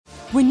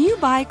When you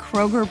buy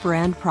Kroger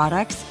brand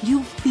products,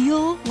 you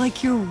feel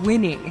like you're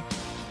winning.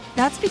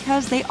 That's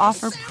because they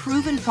offer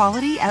proven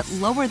quality at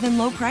lower than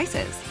low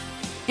prices.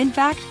 In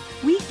fact,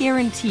 we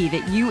guarantee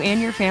that you and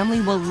your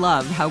family will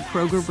love how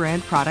Kroger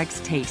brand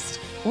products taste,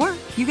 or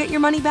you get your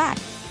money back.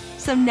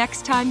 So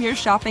next time you're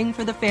shopping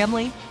for the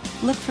family,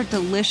 look for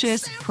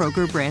delicious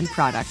Kroger brand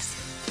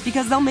products,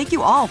 because they'll make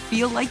you all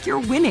feel like you're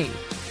winning.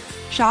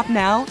 Shop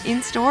now,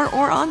 in-store,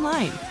 or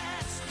online.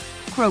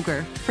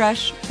 Kroger,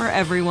 fresh for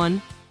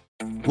everyone.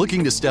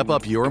 Looking to step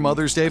up your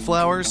Mother's Day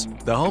flowers?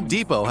 The Home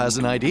Depot has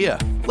an idea.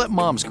 Let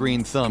Mom's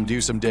green thumb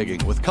do some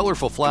digging with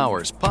colorful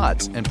flowers,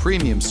 pots, and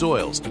premium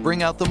soils to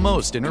bring out the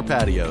most in her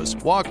patios,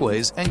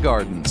 walkways, and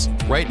gardens.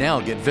 Right now,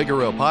 get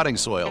Vigoro potting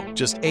soil,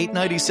 just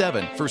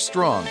 $8.97 for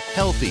strong,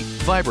 healthy,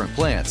 vibrant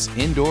plants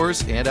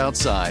indoors and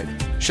outside.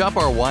 Shop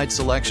our wide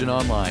selection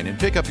online and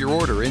pick up your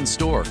order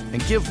in-store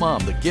and give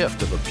Mom the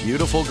gift of a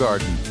beautiful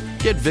garden.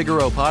 Get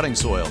Vigoro potting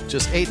soil,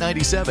 just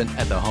 $8.97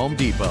 at the Home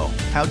Depot.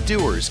 How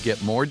doers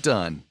get more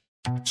done.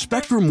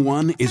 Spectrum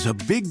One is a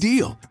big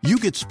deal. You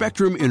get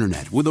Spectrum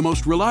Internet with the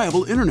most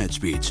reliable internet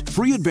speeds,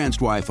 free advanced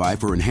Wi-Fi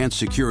for enhanced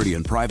security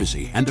and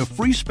privacy, and a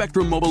free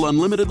Spectrum Mobile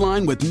Unlimited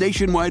line with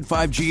nationwide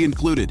 5G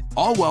included,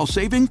 all while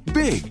saving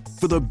big.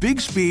 For the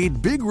big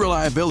speed, big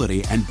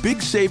reliability, and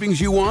big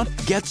savings you want,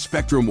 get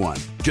Spectrum One.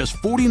 Just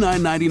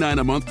 $49.99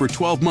 a month for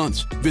 12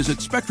 months. Visit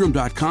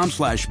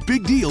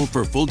spectrum.com/big deal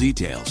for full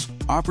details.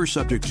 Offer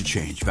subject to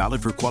change.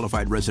 Valid for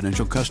qualified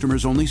residential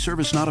customers only.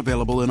 Service not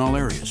available in all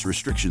areas.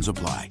 Restrictions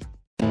apply.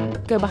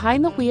 Go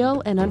behind the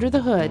wheel and under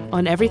the hood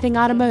on everything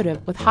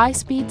automotive with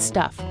high-speed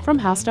stuff from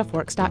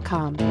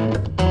HowStuffWorks.com.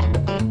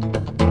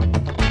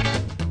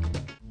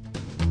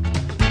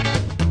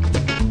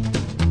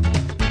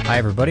 Hi,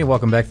 everybody.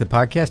 Welcome back to the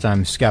podcast.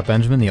 I'm Scott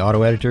Benjamin, the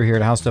auto editor here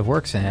at How Stuff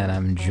Works, and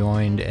I'm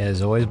joined,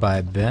 as always,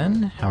 by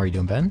Ben. How are you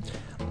doing, Ben?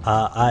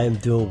 I am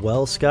doing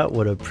well, Scott.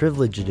 What a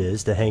privilege it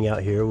is to hang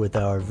out here with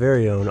our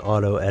very own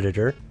auto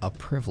editor. A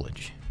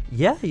privilege.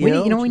 Yeah,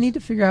 we need to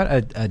figure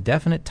out a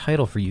definite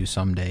title for you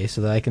someday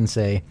so that I can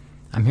say,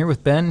 I'm here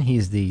with Ben.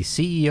 He's the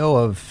CEO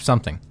of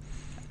something.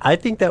 I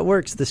think that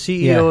works. The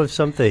CEO of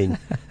something.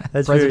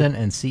 That's President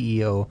and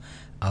CEO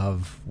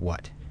of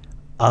what?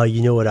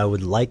 You know what I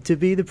would like to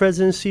be the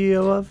president and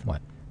CEO of?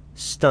 What?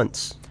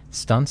 Stunts.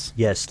 Stunts?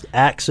 Yes,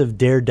 acts of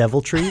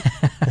daredeviltry,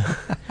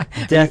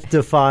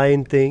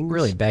 death-defying things.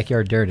 Really,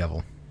 backyard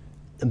daredevil.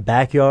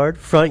 Backyard,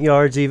 front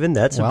yards even.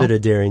 That's a bit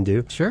of daring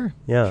do. Sure.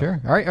 Yeah. Sure.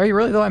 Are you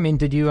really, though? I mean,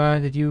 did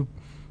you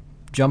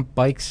jump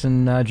bikes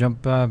and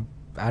jump, I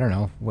don't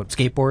know, what,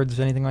 skateboards,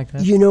 anything like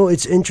that? You know,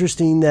 it's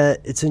interesting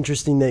that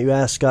you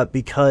asked, Scott,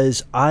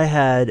 because I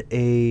had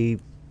a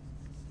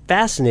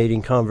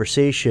fascinating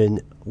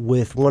conversation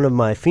with one of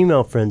my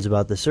female friends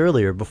about this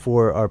earlier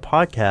before our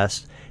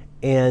podcast,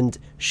 and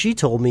she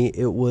told me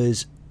it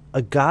was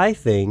a guy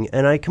thing,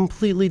 and I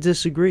completely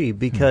disagree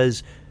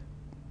because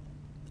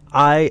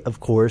I, of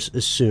course,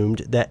 assumed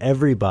that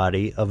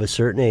everybody of a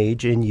certain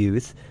age in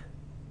youth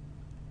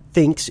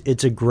thinks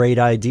it's a great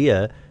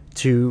idea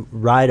to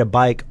ride a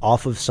bike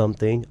off of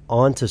something,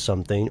 onto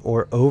something,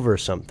 or over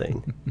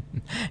something.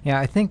 Yeah,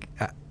 I think,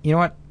 you know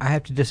what, I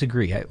have to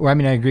disagree. I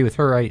agree with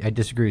her. I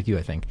disagree with you,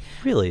 I think.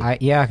 Really?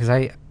 Yeah,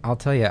 because I'll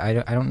tell you, I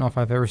don't know if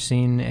I've ever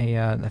seen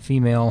a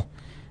female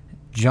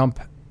jump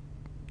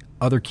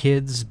other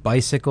kids,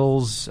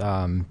 bicycles,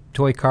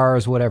 toy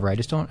cars, whatever. I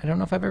don't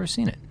know if I've ever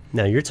seen it.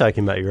 Now you're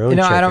talking about your own.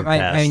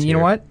 And you know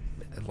what?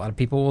 A lot of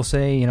people will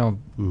say,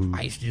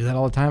 I used to do that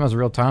all the time. I was a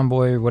real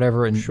tomboy or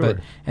whatever. And sure.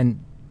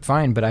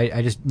 But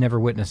I just never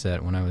witnessed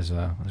that when I was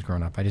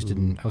growing up. I just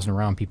didn't. I wasn't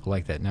around people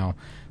like that. Now,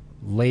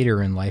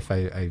 later in life,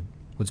 I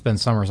would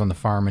spend summers on the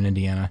farm in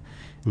Indiana.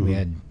 We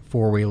had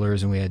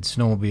four-wheelers and we had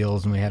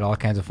snowmobiles and we had all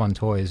kinds of fun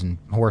toys and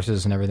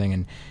horses and everything.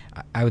 And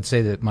I would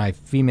say that my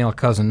female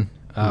cousin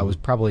was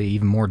probably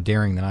even more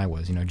daring than I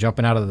was.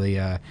 Jumping out of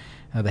the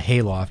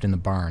hayloft in the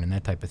barn and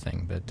that type of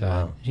thing. But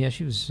wow. Yeah,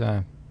 she was.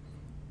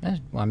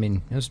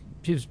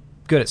 She was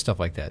good at stuff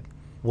like that.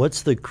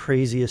 What's the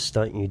craziest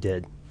stunt you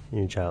did in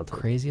your childhood?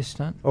 Craziest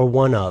stunt? Or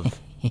one of?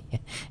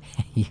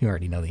 You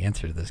already know the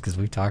answer to this because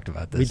we've talked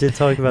about this. We did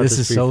talk about this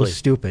This is briefly. so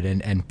stupid,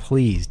 and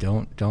please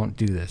don't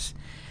do this.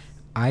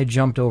 I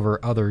jumped over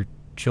other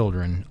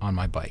children on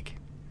my bike.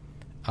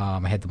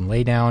 I had them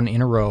lay down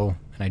in a row,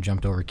 and I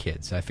jumped over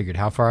kids. I figured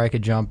how far I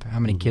could jump, how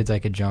many kids I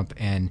could jump,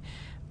 and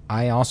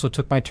I also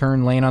took my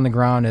turn laying on the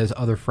ground as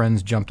other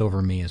friends jumped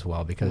over me as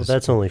well. Because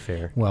that's only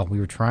fair. Well,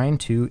 we were trying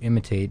to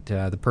imitate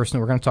the person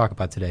that we're going to talk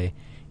about today,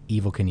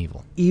 Evel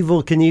Knievel.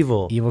 Evel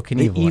Knievel. Evel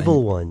Knievel. The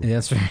evil one.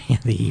 That's right,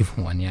 the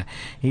evil one, yeah.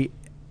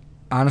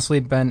 Honestly,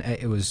 Ben,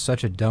 it was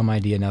such a dumb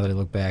idea now that I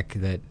look back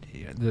that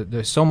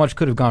there's so much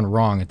could have gone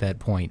wrong at that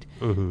point,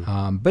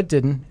 but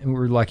didn't. And we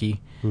were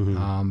lucky.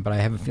 But I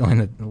have a feeling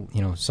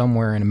that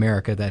somewhere in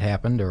America that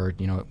happened, or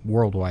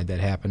worldwide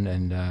that happened,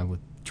 and with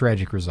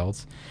tragic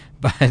results.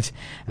 But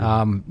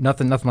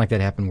nothing like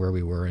that happened where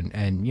we were,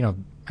 and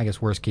I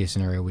guess worst case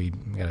scenario, we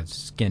got a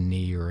skinned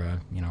knee or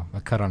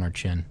a cut on our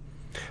chin.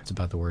 It's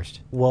about the worst.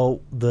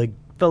 Well, the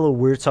fellow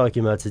we're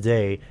talking about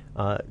today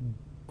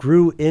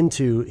grew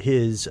into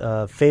his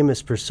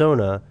famous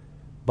persona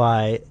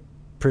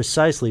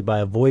precisely by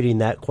avoiding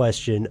that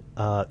question,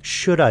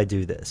 should I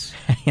do this?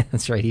 Yeah,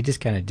 that's right. He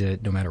just kind of did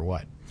it no matter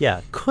what.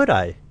 Yeah, could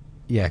I?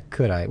 Yeah,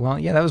 could I? Well,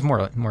 yeah, that was more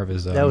of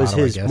his that was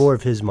motto, his I guess. more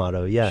of his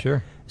motto, yeah.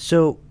 Sure.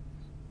 So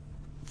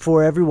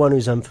for everyone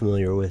who's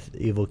unfamiliar with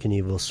Evel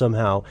Knievel,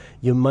 somehow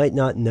you might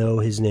not know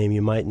his name,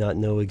 you might not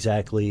know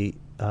exactly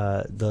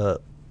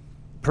the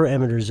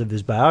parameters of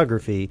his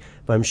biography,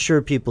 but I'm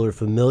sure people are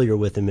familiar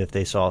with him if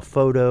they saw a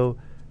photo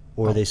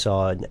or they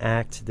saw an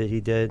act that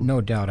he did. No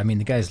doubt. I mean,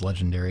 the guy's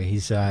legendary.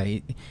 He's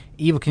Evel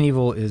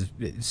Knievel is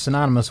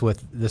synonymous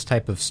with this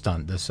type of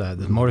stunt, this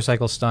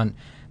motorcycle stunt,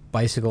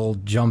 bicycle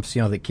jumps,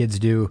 that kids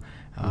do.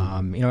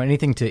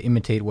 Anything to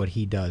imitate what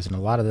he does, and a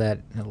lot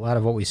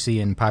of what we see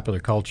in popular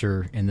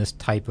culture in this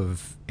type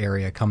of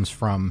area comes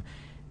from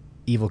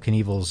Evel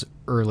Knievel's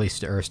early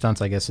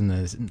stunts, I guess, in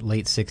the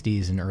late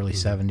 60s and early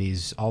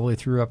 70s, all the way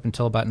through up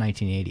until about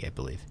 1980, I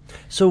believe.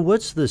 So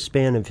what's the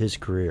span of his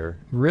career?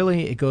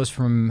 Really, it goes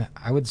from,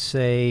 I would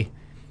say,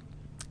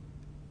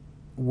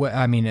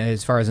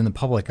 as far as in the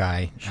public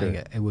eye, Sure.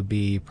 it would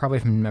be probably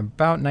from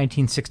about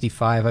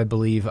 1965, I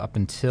believe, up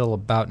until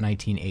about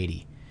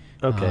 1980.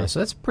 Okay. So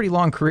that's a pretty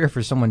long career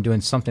for someone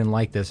doing something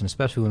like this, and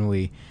especially when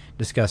we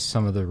discuss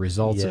some of the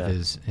results of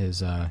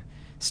his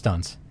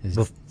stunts.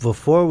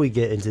 Before we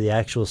get into the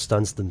actual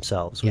stunts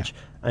themselves, which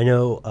I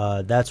know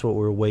that's what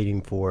we're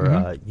waiting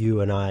for,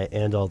 you and I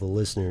and all the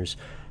listeners,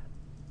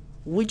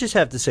 we just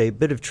have to say a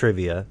bit of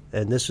trivia,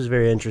 and this was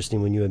very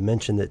interesting when you had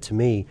mentioned it to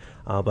me,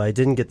 but I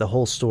didn't get the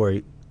whole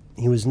story.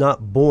 He was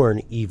not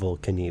born Evel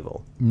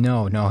Knievel.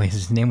 No,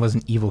 his name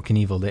wasn't Evel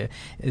Knievel.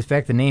 In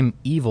fact, the name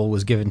Evil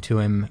was given to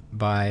him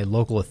by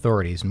local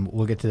authorities, and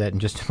we'll get to that in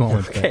just a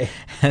moment. Okay.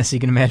 But, so you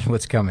can imagine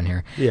what's coming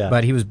here. Yeah.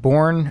 But he was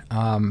born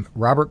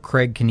Robert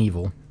Craig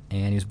Knievel,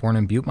 and he was born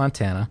in Butte,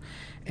 Montana,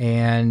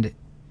 and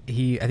I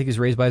think he was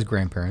raised by his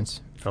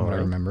grandparents, from what I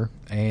remember,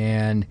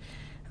 and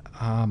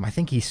I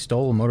think he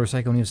stole a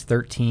motorcycle when he was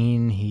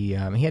 13. He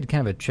had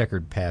kind of a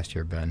checkered past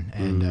here, Ben,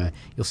 and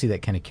you'll see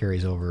that kind of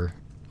carries over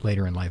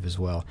later in life as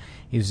well.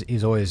 He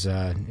was always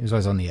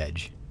on the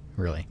edge,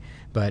 really.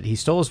 But he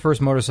stole his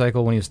first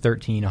motorcycle when he was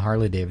 13, a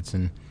Harley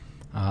Davidson.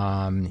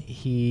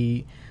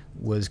 He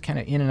was kind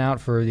of in and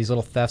out for these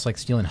little thefts, like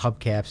stealing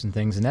hubcaps and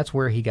things, and that's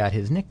where he got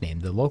his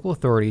nickname. The local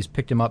authorities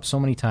picked him up so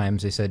many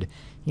times, they said,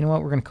 you know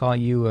what, we're going to call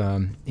you,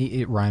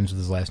 it rhymes with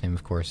his last name,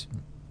 of course,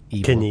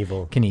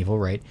 Knievel,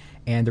 right.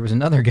 And there was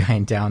another guy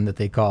in town that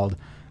they called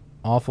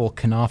Awful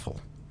Knoffel,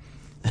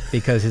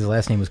 because his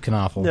last name was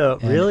Knoffel. No,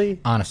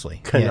 really?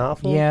 Honestly.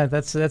 Knoffel? Yeah,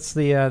 that's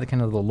the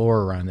kind of the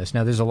lore around this.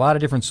 Now, there's a lot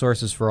of different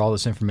sources for all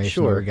this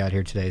information Sure. we got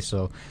here today.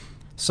 So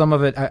some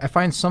of it, I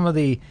find some of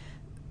the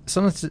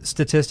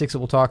statistics that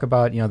we'll talk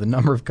about, the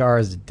number of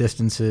cars, the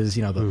distances,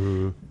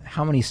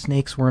 how many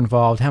snakes were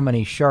involved, how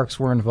many sharks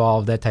were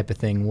involved, that type of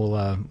thing. We'll,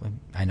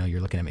 I know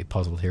you're looking at me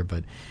puzzled here,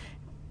 but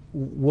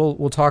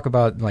we'll talk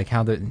about like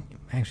how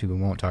actually we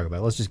won't talk about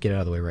it. Let's just get it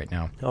out of the way right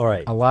now. All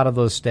right. A lot of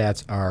those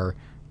stats are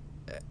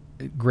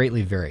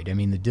greatly varied. I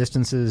mean, the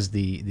distances,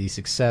 the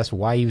success,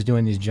 why he was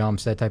doing these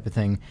jumps, that type of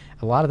thing,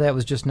 a lot of that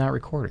was just not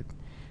recorded.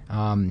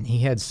 He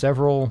had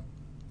several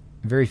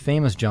very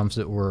famous jumps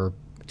that were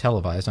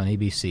televised on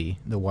ABC,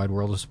 The Wide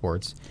World of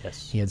Sports.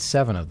 Yes. He had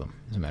 7 of them,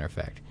 as a matter of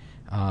fact.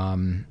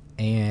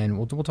 And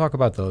we'll talk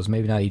about those,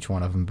 maybe not each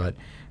one of them, but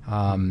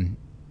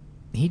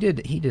he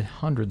did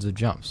hundreds of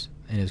jumps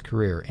in his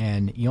career,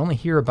 and you only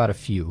hear about a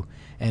few,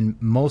 and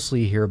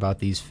mostly you hear about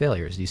these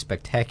failures, these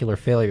spectacular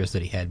failures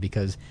that he had,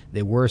 because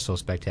they were so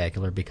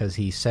spectacular, because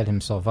he set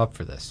himself up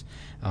for this.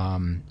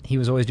 He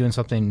was always doing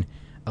something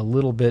a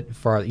little bit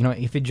far.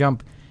 If he'd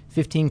jump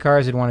 15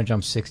 cars, he'd want to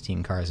jump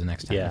 16 cars the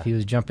next time. Yeah. If he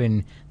was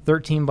jumping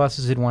 13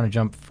 buses, he'd want to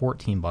jump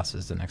 14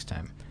 buses the next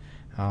time.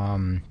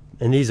 And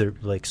these are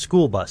like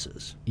school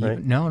buses,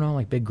 right? No,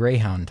 like big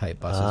Greyhound type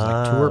buses,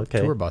 like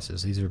okay. tour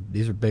buses. These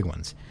are big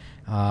ones.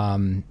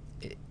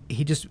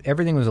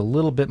 Everything was a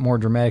little bit more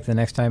dramatic the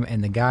next time,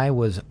 and the guy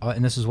was,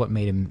 and this is what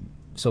made him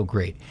so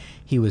great.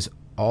 He was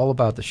all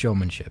about the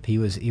showmanship. He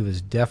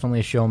was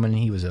definitely a showman.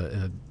 He was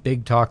a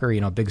big talker,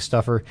 big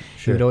stuffer.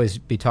 Sure. He would always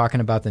be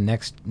talking about the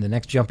next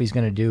jump he's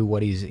going to do.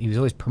 He was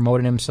always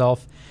promoting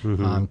himself,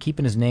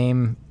 keeping his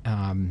name.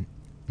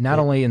 Not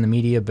only in the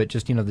media, but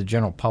just, the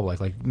general public,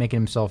 like making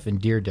himself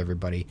endeared to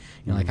everybody.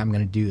 Like, I'm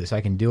going to do this. I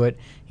can do it.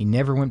 He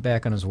never went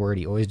back on his word.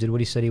 He always did what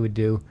he said he would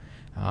do.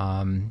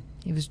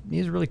 He was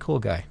a really cool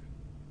guy.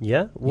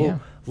 Yeah?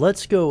 Well,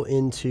 let's go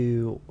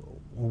into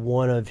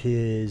one of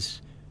his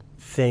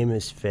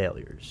famous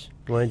failures.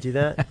 You want to do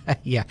that?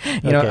 Yeah.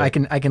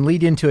 Okay. I can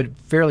lead into it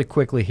fairly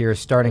quickly here,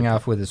 starting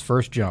off with his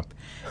first jump.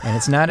 And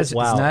it's not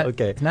Wow,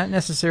 it's not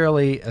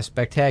necessarily a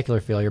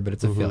spectacular failure, but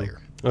it's a failure.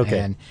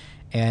 Okay.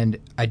 And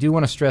I do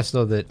want to stress,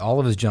 though, that all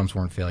of his jumps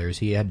weren't failures.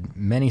 He had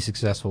many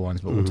successful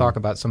ones, but we'll talk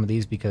about some of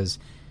these because,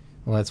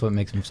 well, that's what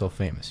makes him so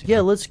famous.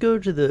 Yeah, let's go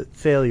to the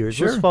failures.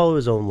 Sure. Let's follow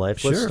his own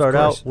life. Let's Sure, of start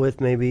course. out with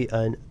maybe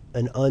an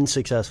an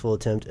unsuccessful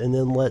attempt, and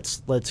then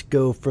let's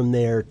go from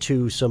there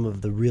to some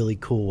of the really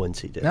cool ones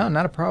he did. No,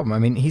 not a problem. I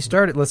mean, he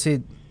started with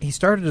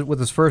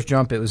his first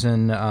jump. It was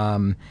in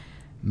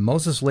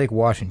Moses Lake,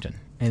 Washington.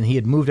 And he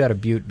had moved out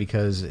of Butte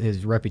because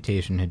his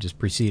reputation had just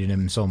preceded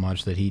him so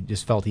much that he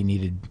just felt he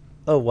needed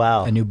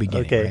a new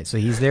beginning. Okay. Right? So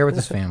he's there with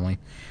his family.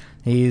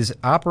 He's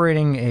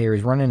running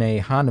a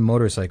Honda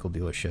motorcycle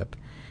dealership,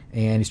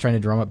 and he's trying to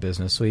drum up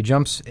business. So he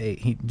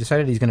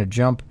decided he's going to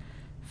jump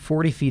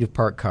 40 feet of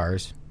parked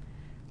cars,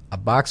 a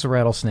box of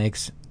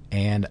rattlesnakes,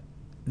 and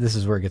this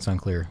is where it gets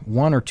unclear,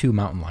 1 or 2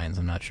 mountain lions.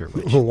 I'm not sure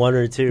which. 1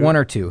 or 2? 1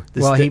 or 2.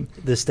 The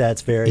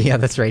stats vary. Yeah,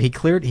 that's right. He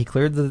cleared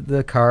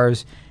the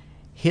cars,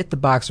 hit the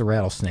box of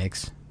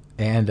rattlesnakes,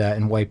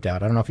 and wiped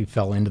out. I don't know if he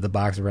fell into the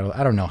box of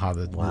rattlesnakes. I don't know how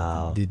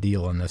the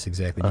deal on this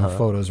exactly. No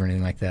photos or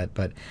anything like that.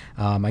 But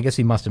I guess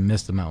he must have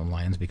missed the mountain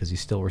lions because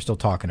we're still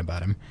talking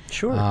about him.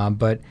 Sure.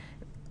 But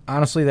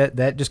honestly,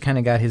 that just kind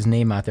of got his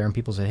name out there, and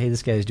people said, "Hey,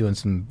 this guy's doing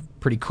some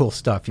pretty cool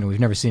stuff. We've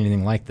never seen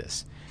anything like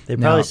this." They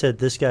probably said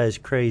this guy's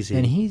crazy.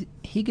 And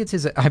he gets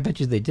his. I bet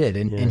you they did.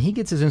 And he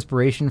gets his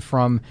inspiration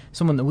from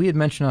someone that we had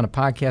mentioned on a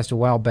podcast a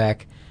while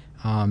back,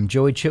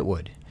 Joey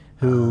Chitwood,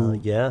 who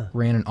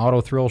ran an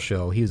Auto Thrill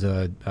show. He was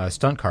a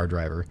stunt car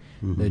driver,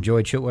 the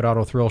Joey Chitwood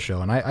Auto Thrill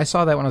show. And I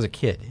saw that when I was a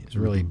kid. It was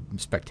really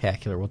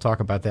spectacular. We'll talk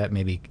about that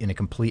maybe in a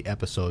complete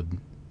episode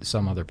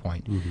some other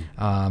point.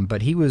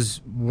 But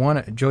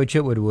Joey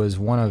Chitwood was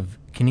one of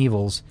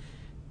Knievel's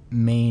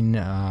main,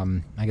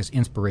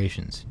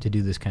 inspirations to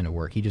do this kind of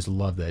work. He just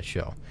loved that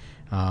show.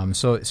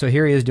 So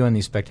here he is doing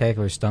these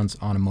spectacular stunts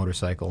on a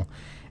motorcycle.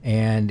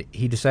 And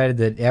he decided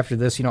that after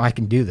this, I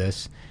can do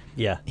this.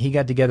 Yeah. He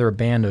got together a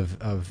band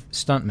of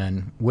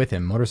stuntmen with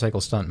him,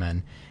 motorcycle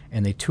stuntmen,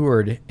 and they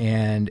toured,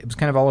 and it was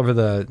kind of all over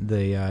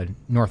the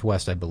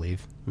Northwest, I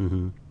believe.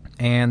 Mm-hmm.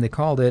 And they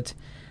called it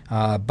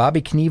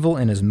Bobby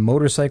Knievel and his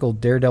Motorcycle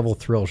Daredevil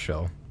Thrill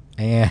Show.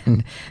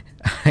 And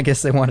I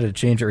guess they wanted to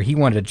change it, or he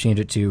wanted to change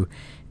it to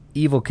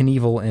Evel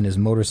Knievel and his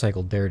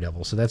Motorcycle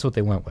Daredevil. So that's what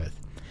they went with.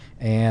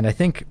 And I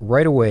think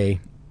right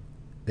away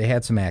they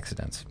had some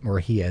accidents, or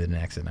he had an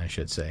accident, I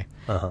should say.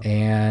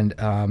 And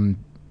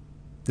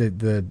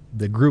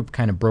the group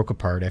kind of broke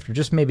apart after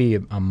just maybe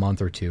a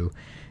month or two.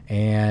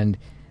 And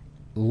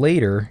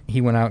later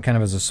he went out kind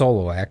of as a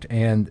solo act.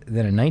 And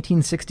then in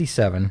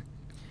 1967,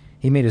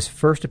 he made his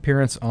first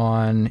appearance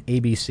on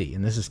ABC.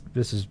 And this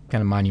is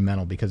kind of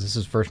monumental because this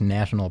is his first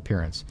national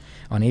appearance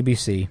on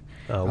ABC.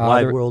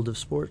 Wide World of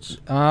Sports?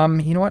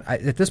 You know what?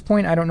 At this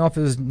point, I don't know if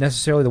it was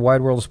necessarily the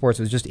Wide World of Sports.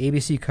 It was just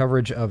ABC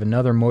coverage of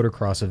another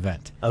motocross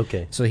event.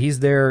 Okay. So he's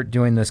there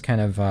doing this kind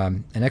of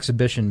an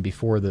exhibition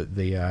before the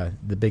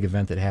big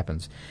event that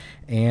happens.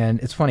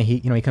 And it's funny.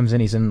 He comes in.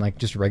 He's in like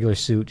just a regular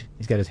suit.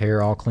 He's got his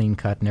hair all clean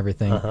cut and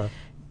everything.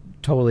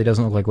 Totally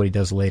doesn't look like what he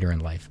does later in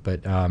life.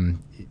 But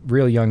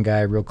real young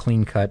guy, real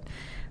clean cut,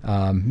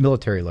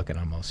 military looking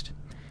almost.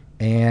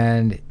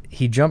 And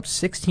he jumped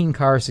 16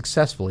 cars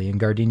successfully in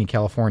Gardena,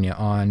 California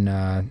on,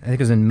 I think it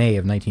was in May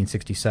of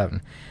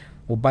 1967.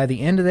 Well, by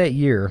the end of that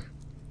year,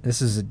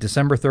 this is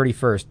December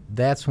 31st,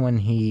 that's when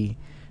he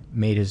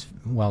made his,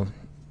 well,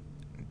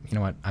 you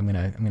know what, I'm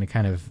gonna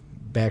kind of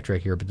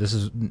backtrack here, but this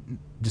is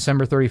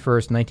December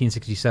 31st,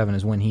 1967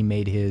 is when he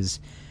made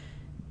his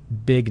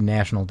big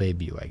national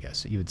debut, I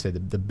guess. You would say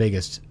the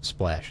biggest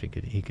splash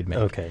he could make.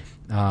 Okay.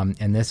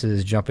 And this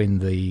is jumping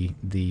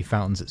the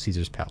fountains at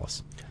Caesar's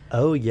Palace.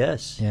 Oh,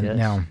 yes. And yes.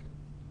 Now,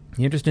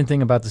 the interesting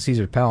thing about the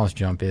Caesar's Palace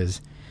jump is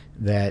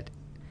that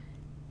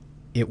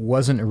it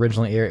wasn't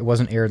originally aired. It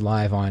wasn't aired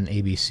live on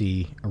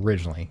ABC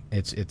originally.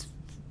 It's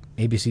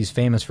ABC's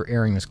famous for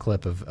airing this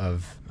clip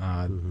of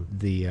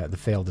the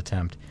failed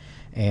attempt,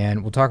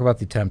 and we'll talk about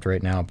the attempt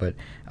right now. But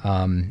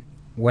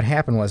what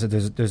happened was that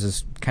there's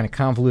this kind of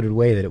convoluted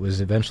way that it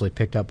was eventually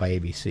picked up by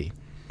ABC.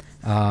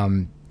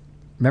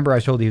 Remember,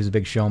 I told you he was a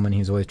big showman.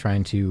 He's always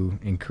trying to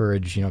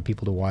encourage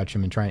people to watch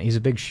him and he's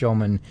a big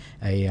showman.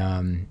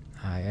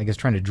 I guess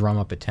trying to drum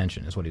up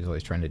attention is what he's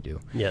always trying to do.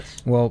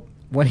 Yes. Well,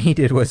 what he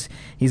did was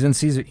he's in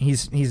Caesar.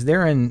 He's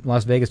there in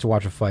Las Vegas to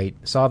watch a fight.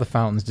 Saw the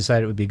fountains.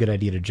 Decided it would be a good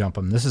idea to jump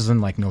them. This is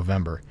in like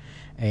November,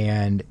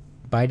 and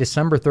by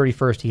December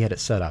 31st, he had it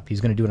set up.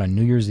 He's going to do it on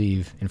New Year's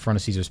Eve in front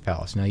of Caesar's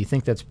Palace. Now, you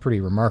think that's pretty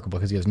remarkable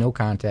because he has no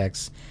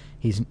contacts.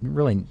 He's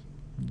really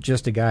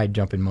just a guy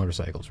jumping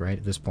motorcycles, right,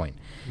 at this point.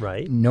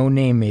 Right. No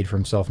name made for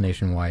himself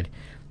nationwide.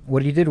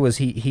 What he did was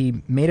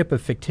he made up a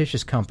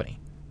fictitious company.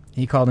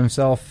 He called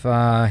himself,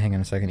 hang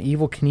on a second,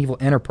 Evel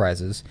Knievel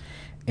Enterprises.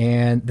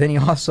 And then he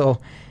also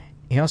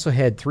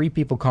had 3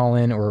 people call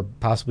in, or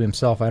possibly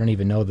himself, I don't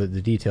even know the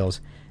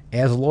details,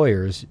 as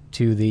lawyers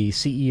to the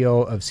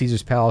CEO of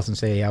Caesar's Palace and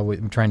say, yeah, we're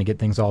trying to get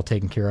things all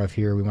taken care of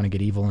here. We want to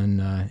get Evel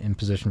in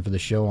position for the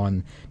show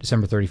on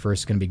December 31st.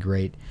 It's going to be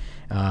great.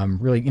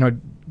 Really,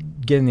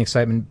 getting the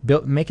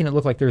excitement, making it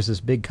look like there's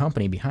this big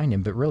company behind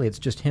him, but really it's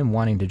just him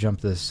wanting to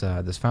jump this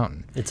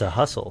fountain. It's a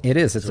hustle. It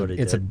is.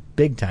 It's a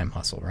big-time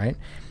hustle, right?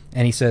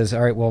 And he says,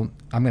 all right, well,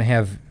 I'm going to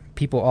have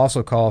people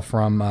also call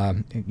from,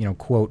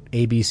 quote,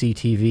 ABC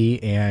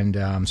TV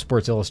and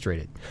Sports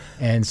Illustrated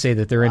and say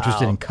that they're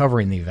interested in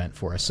covering the event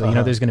for us. So,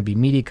 there's going to be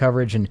media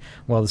coverage. And,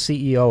 the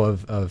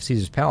CEO of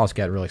Caesar's Palace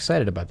got really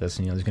excited about this.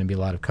 And, there's going to be a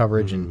lot of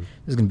coverage, and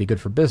this is going to be good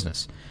for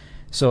business.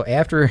 So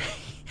after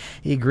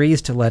he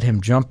agrees to let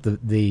him jump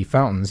the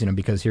fountains,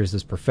 because here's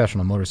this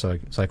professional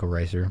motorcycle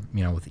racer,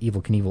 with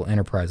Evel Knievel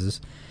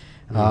Enterprises.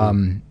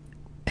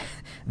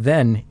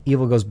 Then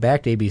Evel goes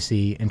back to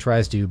ABC and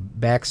tries to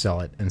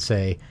backsell it and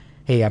say,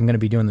 hey, I'm going to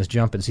be doing this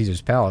jump at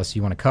Caesar's Palace.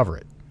 You want to cover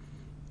it?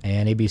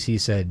 And ABC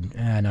said,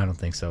 no, I don't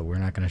think so. We're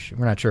not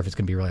sure if it's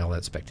going to be really all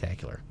that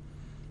spectacular.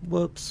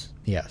 Whoops.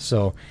 Yeah,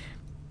 so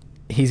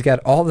he's got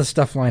all this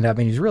stuff lined up,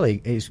 and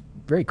he's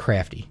very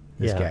crafty,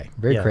 this guy.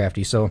 Very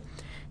crafty. So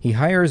he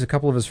hires a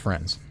couple of his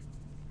friends,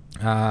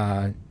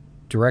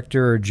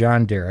 director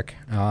John Derrick,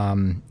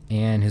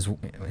 and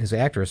his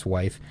actress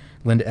wife,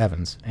 Linda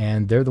Evans,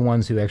 and they're the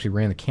ones who actually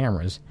ran the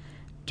cameras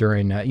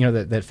during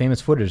that famous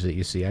footage that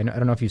you see. I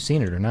don't know if you've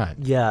seen it or not.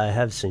 Yeah, I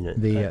have seen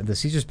it. The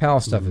Caesar's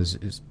Palace stuff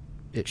is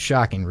it's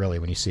shocking, really,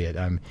 when you see it.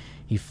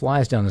 He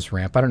flies down this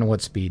ramp. I don't know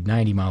what speed,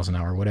 90 miles an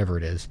hour, whatever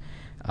it is.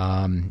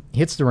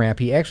 Hits the ramp.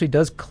 He actually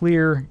does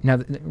clear. Now,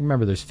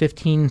 remember, there's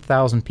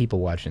 15,000 people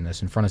watching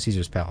this in front of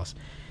Caesar's Palace.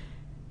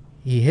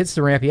 He hits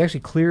the ramp. He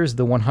actually clears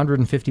the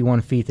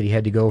 151 feet that he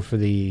had to go for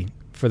the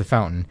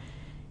fountain.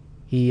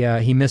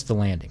 He missed the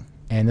landing.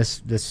 And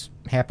this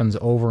happens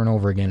over and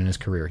over again in his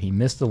career. He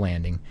missed the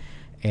landing,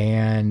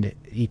 and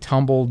he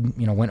tumbled,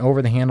 went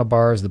over the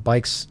handlebars. The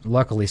bike's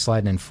luckily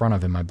sliding in front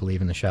of him, I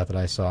believe, in the shot that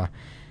I saw.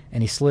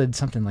 And he slid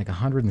something like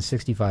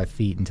 165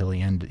 feet until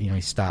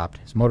he stopped.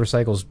 His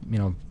motorcycle's,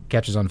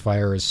 catches on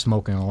fire, is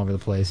smoking all over the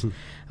place.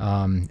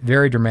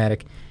 Very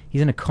dramatic.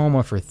 He's in a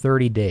coma for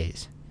 30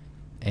 days.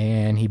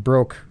 And he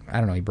broke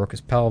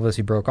his pelvis.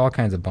 He broke all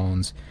kinds of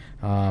bones.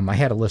 I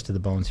had a list of the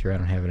bones here. I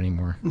don't have it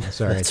anymore.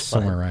 Sorry, it's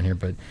somewhere around here.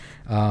 But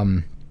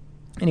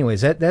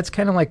anyways, that's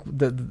kind of like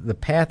the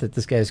path that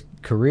this guy's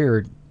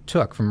career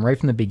took from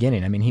the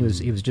beginning. I mean, he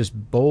was just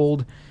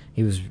bold.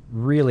 He was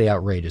really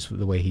outrageous with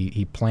the way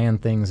he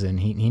planned things, and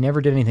he never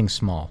did anything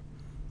small.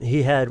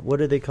 He had, what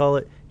do they call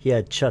it? He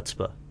had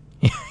chutzpah.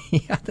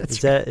 Yeah,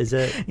 that's right. Is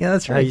that yeah,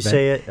 that's right, how you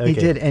say it? Okay. He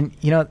did, and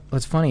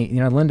what's funny,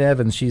 Linda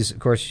Evans, she's, of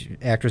course,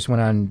 actress,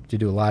 went on to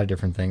do a lot of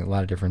different things, a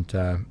lot of different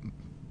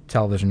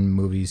television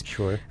movies.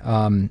 Sure.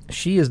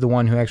 She is the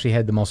one who actually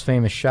had the most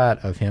famous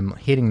shot of him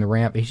hitting the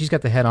ramp. She's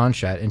got the head-on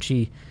shot, and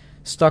she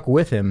stuck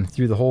with him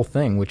through the whole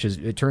thing, which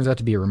it turns out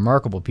to be a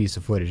remarkable piece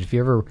of footage. If you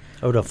ever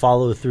to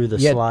follow through the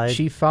slide.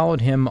 She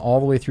followed him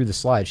all the way through the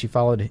slide. She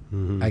followed,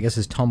 I guess,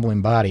 his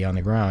tumbling body on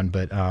the ground,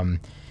 but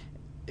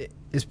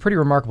it's pretty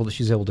remarkable that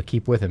she's able to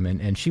keep with him.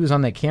 And she was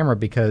on that camera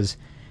because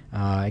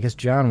I guess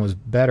John was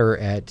better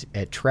at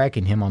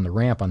tracking him on the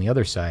ramp on the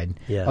other side.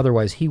 Yeah.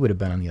 Otherwise, he would have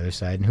been on the other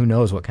side, and who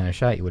knows what kind of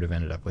shot you would have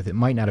ended up with. It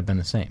might not have been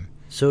the same.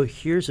 So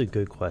here's a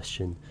good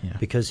question,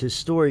 because his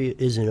story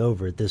isn't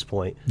over at this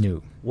point.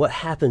 No. What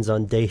happens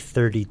on day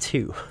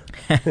 32?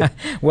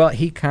 Well,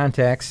 he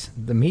contacts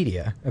the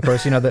media. Of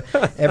course,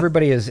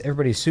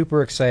 everybody's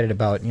super excited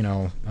about,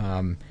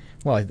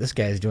 this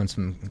guy's doing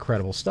some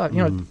incredible stuff.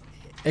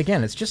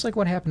 Again, it's just like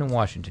what happened in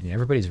Washington.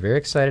 Everybody's very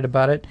excited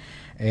about it,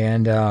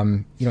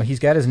 and he's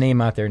got his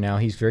name out there now.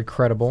 He's very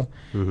credible,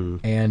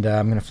 and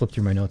I'm going to flip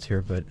through my notes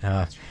here, but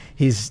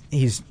he's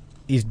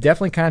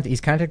definitely he's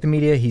contacted the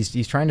media.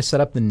 He's trying to set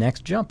up the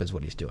next jump, is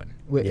what he's doing.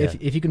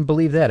 If you can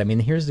believe that. I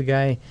mean, here's the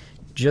guy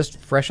just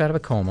fresh out of a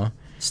coma,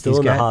 still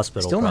in the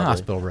hospital. Still in the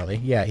hospital, really.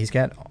 Yeah, he's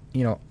got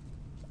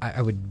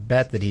I would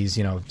bet that he's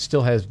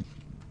still has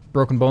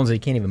broken bones that he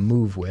can't even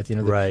move with.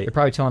 Right. They're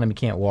probably telling him he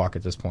can't walk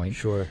at this point.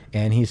 Sure.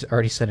 And he's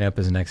already setting up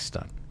his next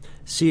stunt.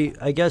 See,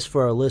 I guess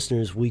for our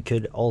listeners, we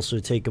could also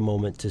take a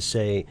moment to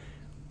say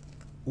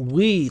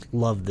we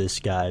love this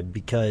guy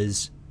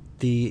because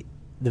the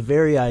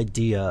very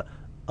idea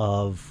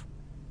of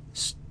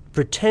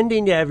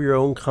pretending to have your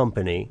own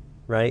company,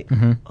 right?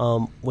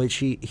 Which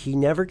he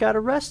never got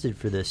arrested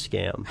for this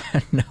scam.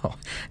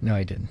 No,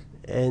 he didn't.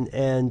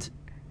 And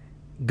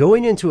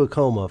going into a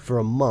coma for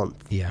a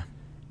month. Yeah.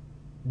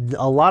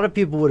 A lot of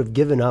people would have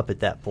given up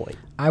at that point.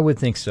 I would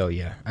think so,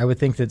 yeah. I would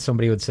think that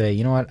somebody would say,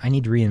 you know what, I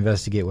need to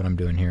reinvestigate what I'm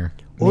doing here.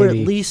 Or at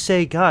least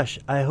say, gosh,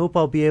 I hope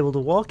I'll be able to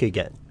walk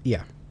again.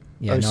 Yeah.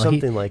 Or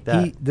something like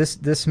that.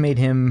 This made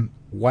him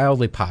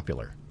wildly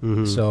popular.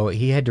 So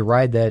he had to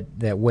ride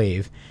that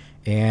wave.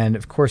 And,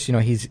 of course,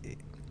 here he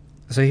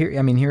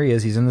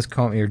is. He's in this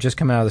coma, or just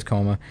coming out of this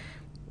coma.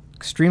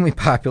 Extremely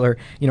popular.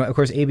 Of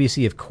course,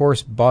 ABC, of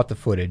course, bought the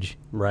footage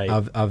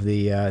of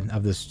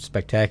this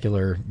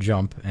spectacular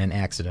jump and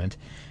accident,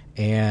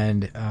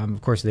 and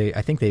of course,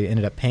 I think they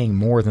ended up paying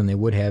more than they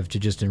would have to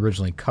just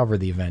originally cover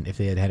the event if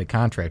they had had a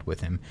contract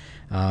with him.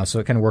 So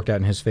it kind of worked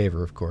out in his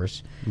favor, of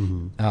course.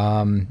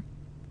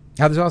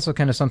 Now, there's also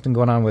kind of something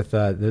going on with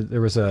there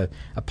was a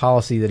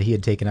policy that he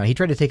had taken out. He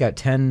tried to take out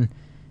 10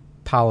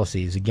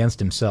 policies against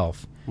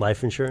himself.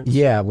 Life insurance?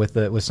 Yeah,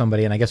 with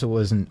somebody, and I guess it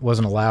wasn't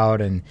allowed,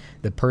 and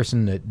the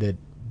person that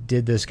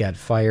did this got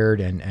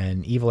fired, and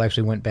Evel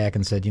actually went back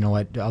and said, you know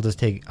what, I'll just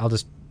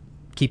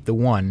keep the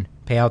one,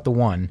 pay out the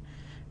one,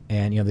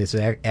 and this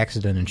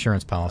accident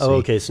insurance policy. Oh,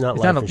 okay, so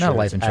Not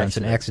life insurance,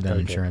 an accident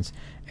insurance,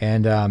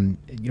 and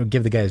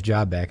give the guy his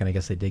job back. And I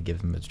guess they did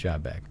give him his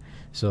job back.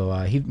 So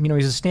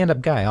he's a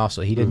stand-up guy.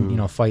 Also, he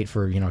didn't fight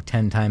for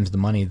 10 times the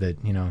money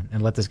that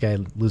and let this guy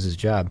lose his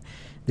job.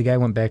 The guy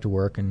went back to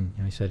work and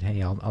he said,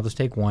 "Hey, I'll just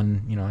take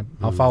one.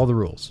 I'll follow the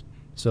rules."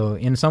 So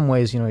in some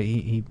ways,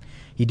 he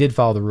did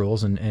follow the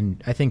rules,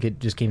 and I think it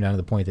just came down to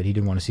the point that he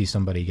didn't want to see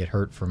somebody get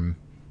hurt from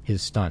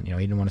his stunt. He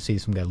didn't want to see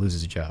some guy lose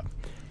his job.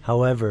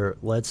 However,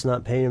 let's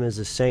not paint him as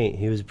a saint.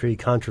 He was a pretty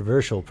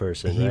controversial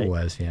person. He right?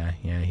 was, yeah,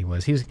 he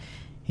was.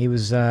 He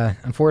was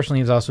unfortunately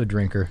he was also a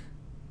drinker,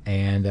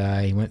 and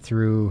he went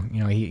through.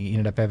 He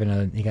ended up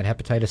he got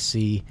hepatitis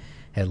C,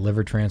 had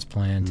liver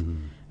transplant.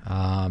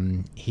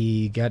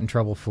 He got in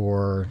trouble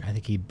for, I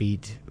think he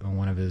beat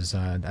one of his,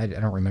 I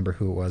don't remember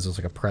who it was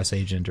like a press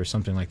agent or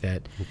something like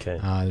that. Okay.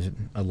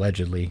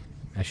 Allegedly,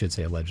 I should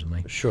say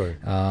allegedly. Sure.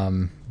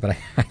 But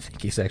I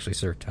think he's actually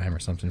served time or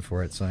something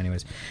for it. So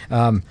anyways.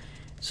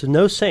 So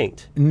no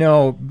saint.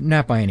 No,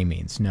 not by any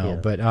means,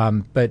 no.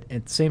 Yeah. But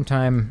at the same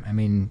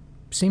time,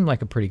 seemed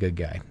like a pretty good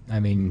guy.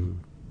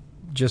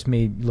 Just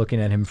me looking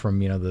at him from,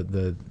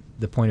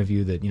 the point of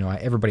view that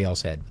everybody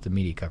else had with the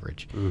media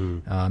coverage,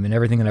 and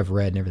everything that I've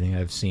read and everything that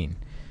I've seen.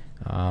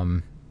 I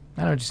don't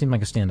know, it just seemed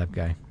like a stand-up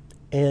guy.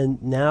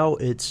 And now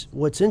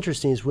what's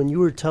interesting is when you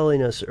were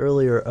telling us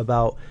earlier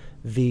about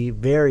the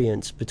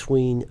variance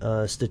between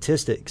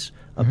statistics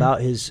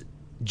about his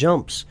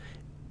jumps,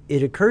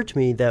 it occurred to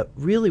me that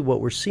really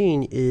what we're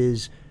seeing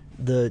is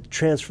the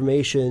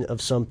transformation of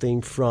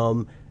something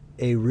from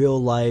a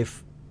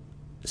real-life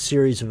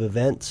series of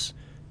events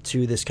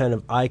to this kind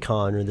of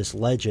icon or this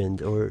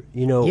legend, or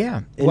in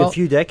a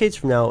few decades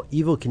from now,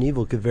 Evel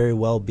Knievel could very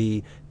well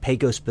be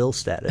Pecos Bill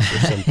status or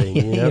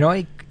something.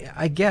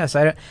 I guess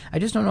I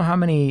just don't know how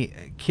many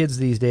kids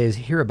these days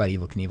hear about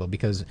Evel Knievel,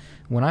 because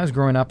when I was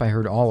growing up, I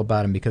heard all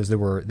about him because there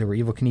were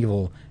Evel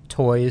Knievel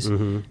toys,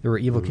 there were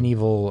Evel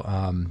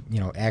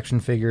Knievel action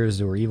figures,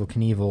 there were Evel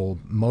Knievel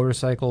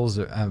motorcycles,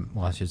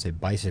 I should say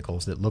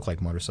bicycles that look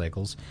like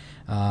motorcycles.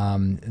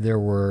 There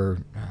were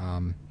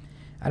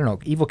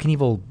Evel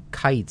Knievel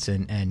kites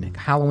and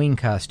Halloween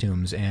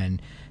costumes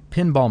and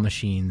pinball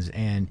machines.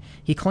 And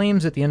he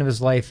claims at the end of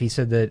his life, he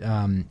said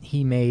that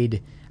he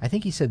made, I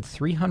think he said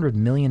 $300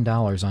 million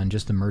on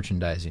just the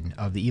merchandising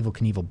of the Evel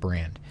Knievel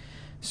brand.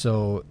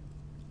 So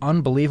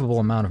unbelievable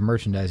amount of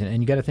merchandising.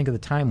 And you got to think of the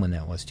time when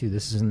that was, too.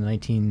 This is in the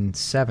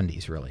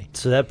 1970s, really.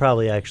 So that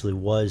probably actually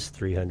was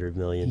 $300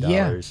 million in buying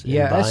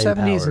 70s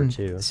power, and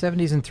too.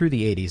 70s and through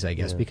the 80s, I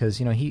guess, because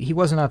he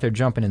wasn't out there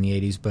jumping in the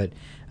 80s, but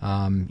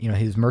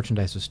his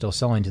merchandise was still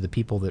selling to the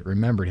people that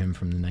remembered him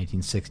from the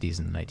 1960s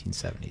and the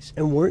 1970s.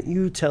 And weren't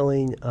you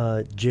telling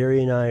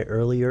Jerry and I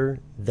earlier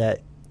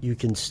that you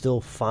can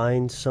still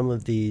find some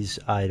of these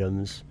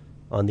items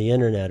on the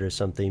internet or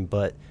something,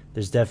 but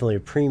there's definitely a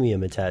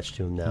premium attached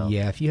to them now?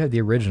 Yeah, if you have the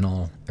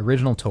original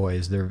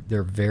toys,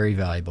 they're very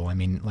valuable.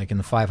 Like in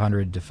the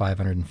 $500 to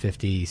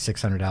 $550,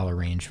 $600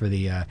 range for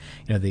the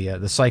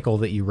the cycle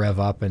that you rev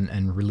up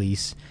and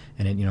release,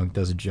 and it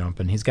does a jump.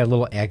 And he's got a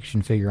little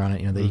action figure on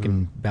it, that you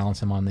can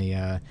balance him on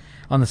the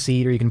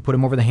seat, or you can put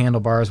him over the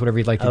handlebars, whatever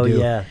you'd like to do.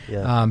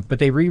 Yeah. But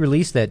they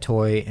re-released that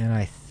toy, and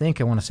I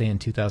want to say in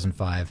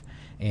 2005.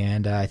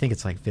 And I think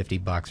it's like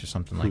 $50 or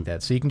something like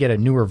that. So you can get a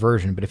newer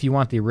version, but if you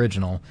want the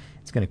original,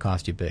 it's going to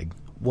cost you big.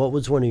 What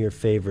was one of your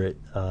favorite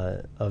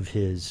of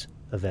his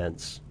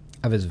events?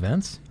 Of his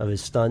events? Of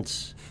his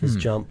stunts, his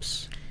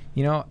jumps?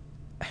 I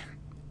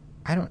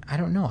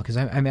don't know, because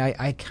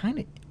I kind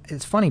of,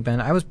 it's funny, Ben.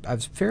 I was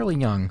fairly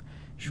young.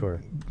 Sure.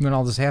 When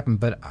all this happened,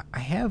 but I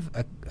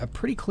have a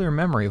pretty clear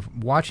memory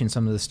of watching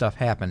some of this stuff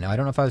happen. Now, I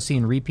don't know if I was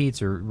seeing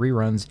repeats or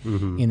reruns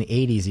in the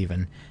 80s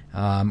even,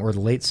 or the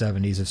late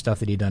 70s of stuff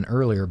that he'd done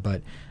earlier,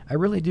 but I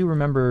really do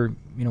remember,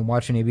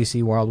 watching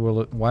ABC Wild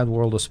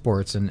World of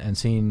Sports and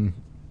seeing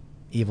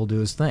Evel do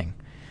his thing.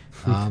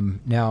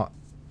 Now,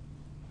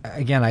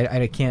 again,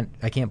 I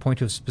can't point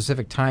to a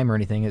specific time or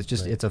anything. It's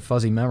just it's a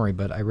fuzzy memory,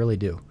 but I really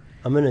do.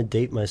 I'm going to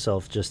date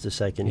myself just a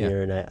second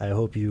here, and I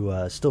hope you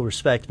still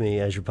respect me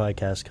as your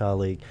podcast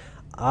colleague.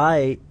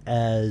 I,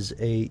 as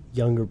a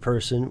younger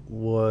person,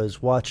 was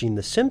watching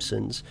The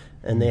Simpsons,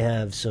 and they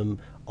have some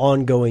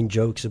ongoing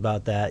jokes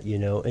about that,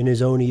 in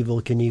his own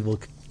Evel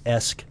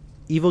Knievel-esque.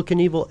 Evel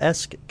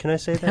Knievel-esque, can I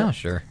say that? Yeah,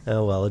 sure.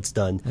 Oh, well, it's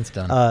done. It's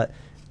done.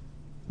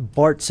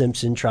 Bart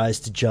Simpson tries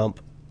to jump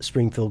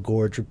Springfield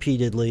Gorge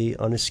repeatedly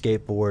on a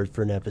skateboard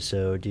for an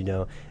episode,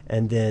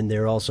 and then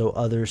there are also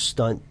other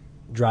stunt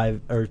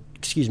jumping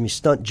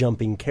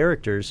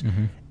characters.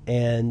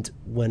 And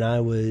when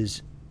I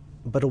was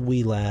but a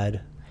wee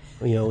lad,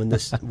 in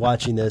this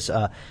watching this,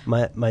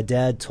 my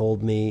dad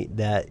told me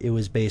that it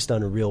was based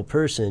on a real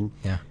person.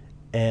 Yeah.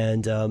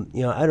 And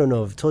I don't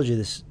know if I've told you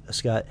this,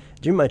 Scott.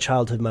 During my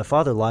childhood, my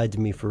father lied to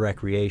me for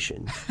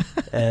recreation,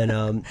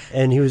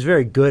 and he was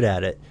very good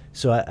at it.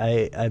 So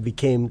I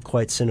became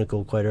quite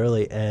cynical quite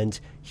early, and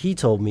he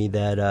told me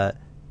that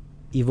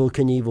Evel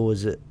Knievel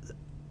was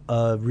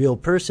a real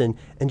person,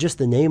 and just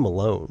the name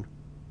alone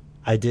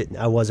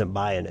I wasn't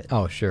buying it.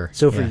 Oh, sure.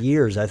 So for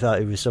years, I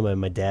thought it was somebody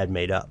my dad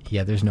made up.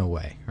 Yeah, there's no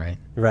way, right?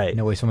 Right.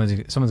 No way someone's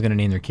going to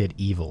name their kid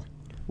Evil.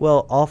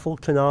 Well, Awful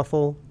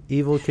Knaawful,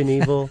 Evil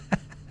Knievel.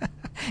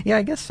 Yeah,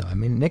 I guess so. I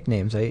mean,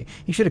 nicknames.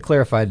 He should have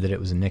clarified that it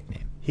was a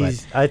nickname.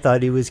 I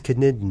thought he was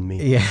knitting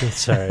me. Yeah.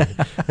 Sorry.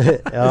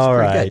 All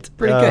right.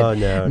 Pretty good. Oh,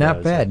 no.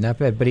 Not bad.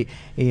 But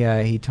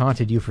he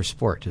taunted you for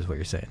sport, is what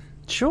you're saying.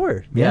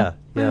 Sure. Yeah.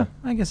 Well,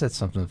 I guess that's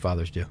something that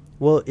fathers do.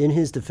 Well, in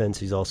his defense,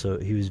 he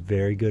was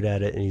very good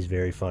at it, and he's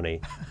very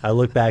funny. I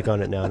look back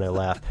on it now and I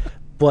laugh.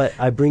 But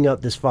I bring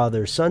up this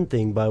father-son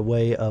thing by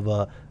way of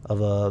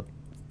a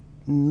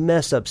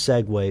messed up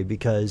segue,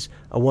 because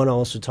I want to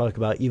also talk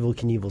about Evel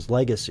Knievel's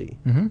legacy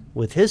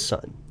with his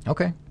son.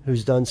 Okay.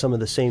 Who's done some of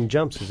the same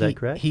jumps, is that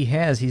correct? He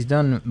has. He's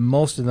done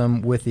most of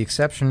them with the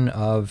exception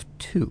of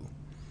 2.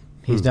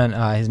 He's done,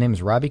 his name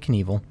is Robbie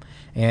Knievel,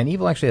 and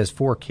Evel actually has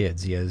 4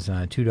 kids. He has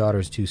 2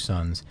 daughters, 2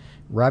 sons.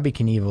 Robbie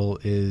Knievel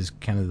is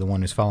kind of the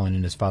one who's following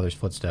in his father's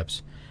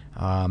footsteps.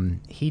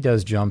 He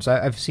does jumps.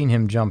 I've seen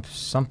him jump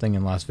something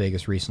in Las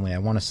Vegas recently. I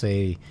want to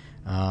say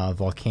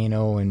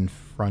volcano in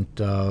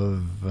front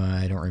of,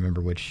 I don't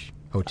remember which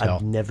hotel.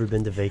 I've never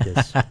been to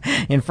Vegas.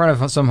 In front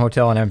of some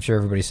hotel, and I'm sure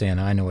everybody's saying,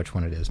 I know which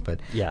one it is.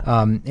 But yeah.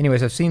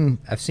 Anyways, I've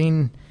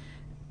seen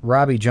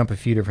Robbie jump a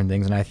few different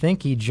things, and I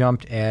think he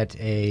jumped at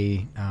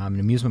an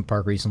amusement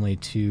park recently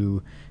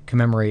to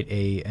commemorate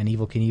an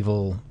Evel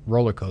Knievel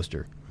roller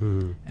coaster.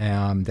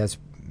 That's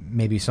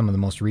maybe some of the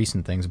most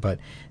recent things, but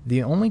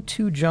the only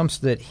 2 jumps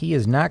that he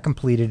has not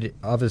completed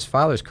of his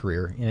father's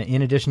career,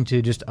 in addition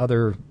to just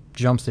other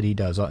jumps that he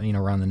does,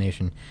 around the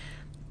nation,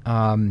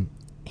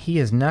 he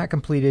has not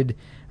completed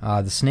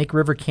the Snake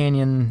River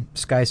Canyon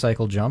Sky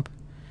Cycle jump,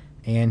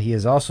 and he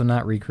has also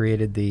not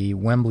recreated the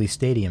Wembley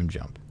Stadium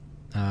jump,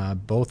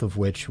 both of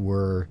which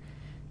were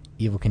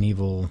Evel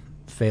Knievel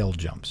failed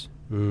jumps.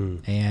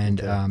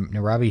 And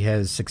now Robbie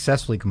has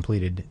successfully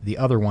completed the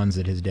other ones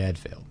that his dad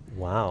failed.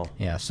 Wow.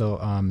 Yeah. So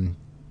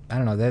I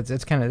don't know.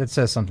 That's kind of, that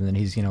says something that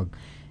he's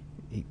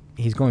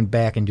he's going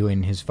back and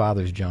doing his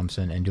father's jumps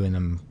and doing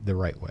them the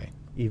right way.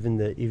 Even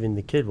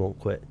the kid won't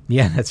quit.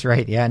 Yeah, that's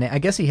right. Yeah, and I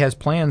guess he has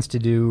plans to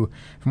do.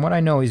 From what I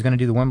know, he's going to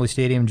do the Wembley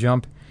Stadium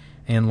jump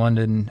in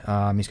London.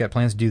 He's got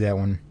plans to do that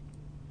one.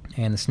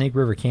 And the Snake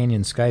River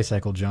Canyon Sky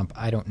Cycle jump,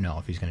 I don't know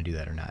if he's going to do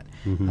that or not.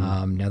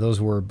 Now,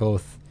 those were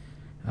both,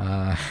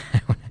 I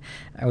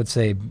would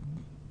say,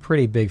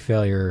 pretty big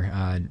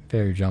failure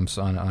jumps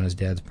on his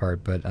dad's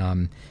part. But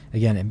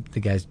again, the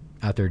guy's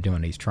out there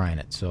doing it. He's trying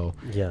it. So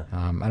yeah.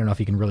 I don't know if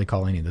you can really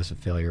call any of this a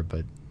failure,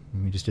 but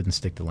we just didn't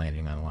stick the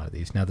landing on a lot of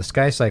these. Now, the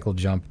Sky Cycle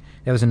jump,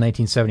 that was in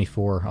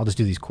 1974. I'll just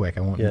do these quick.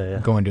 I won't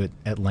go into it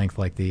at length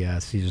like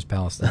the Caesar's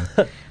Palace thing.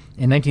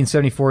 In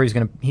 1974,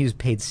 he was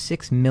paid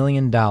 $6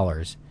 million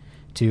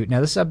to.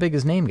 Now, this is how big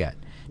his name got.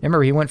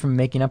 Remember, he went from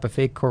making up a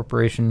fake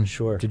corporation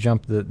to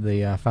jump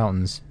the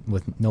fountains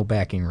with no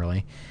backing,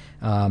 really,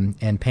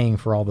 and paying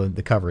for all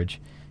the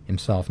coverage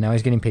himself. Now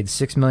he's getting paid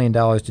 $6 million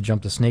to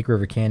jump the Snake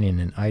River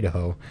Canyon in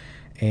Idaho,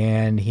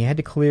 and he had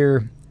to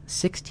clear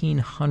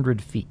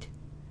 1,600 feet,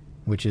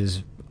 which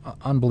is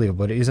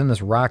unbelievable. But he's in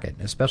this rocket,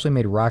 a specially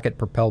made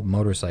rocket-propelled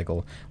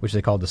motorcycle, which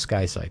they called the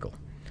Sky Cycle.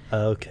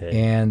 Okay.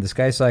 And the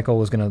Sky Cycle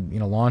was going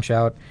to, launch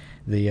out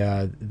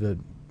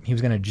he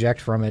was going to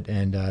eject from it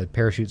and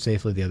parachute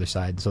safely to the other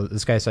side. So the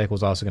Sky Cycle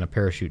was also going to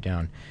parachute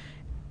down.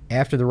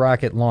 After the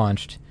rocket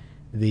launched,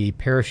 the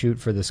parachute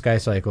for the Sky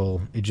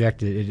Cycle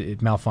ejected. It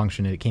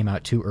malfunctioned. It came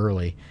out too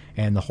early,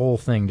 and the whole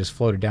thing just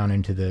floated down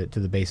into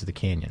the base of the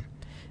canyon.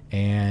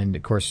 And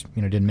of course,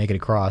 didn't make it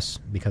across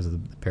because of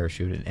the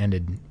parachute. It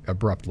ended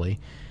abruptly,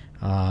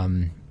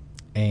 and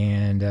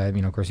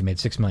of course, he made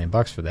 $6 million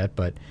for that.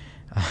 But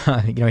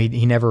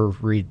he never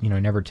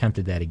never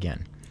attempted that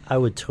again. I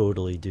would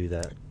totally do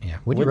that. Yeah,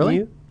 would you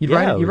really? You'd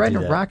ride in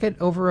a rocket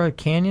over a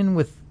canyon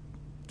with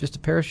just a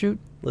parachute?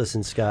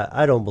 Listen, Scott,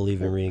 I don't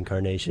believe in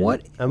reincarnation.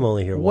 I'm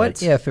only here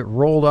once. What if it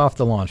rolled off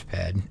the launch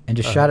pad and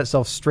just shot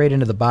itself straight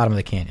into the bottom of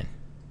the canyon?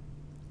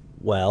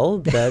 Well,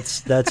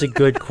 that's a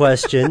good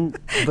question.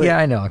 But yeah,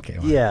 I know. Okay.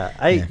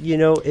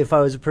 Well, if I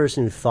was a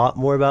person who thought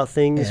more about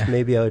things,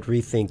 maybe I would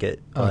rethink it.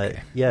 But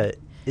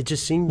it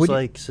just seems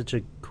like such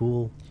a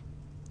cool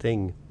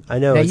thing. I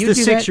know, it's the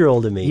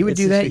 6-year-old in me. You would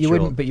do that,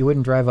 but you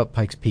wouldn't drive up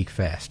Pikes Peak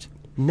fast.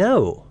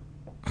 No.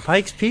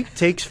 Pikes Peak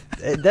takes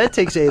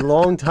a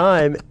long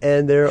time,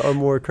 and there are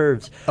more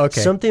curves. Okay.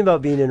 Something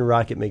about being in a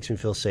rocket makes me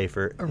feel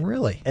safer.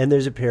 Really? And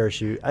there's a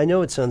parachute. I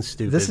know it sounds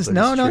stupid. It's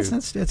not.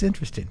 It's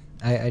interesting.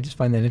 I just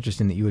find that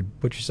interesting that you would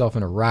put yourself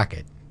in a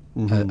rocket,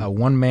 a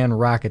one-man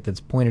rocket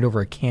that's pointed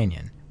over a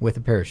canyon with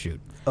a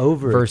parachute,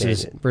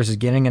 versus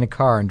getting in a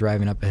car and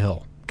driving up a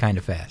hill kind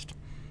of fast.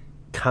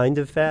 Kind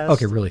of fast?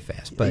 Okay, really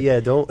fast. But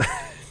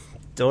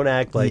don't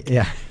act like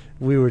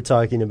we were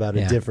talking about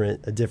a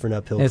different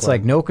uphill climb. It's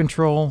like no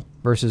control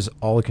versus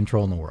all the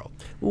control in the world.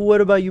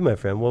 What about you, my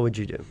friend? What would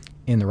you do?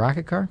 In the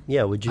rocket car?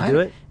 Yeah, would you do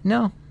it?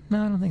 No, I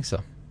don't think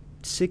so.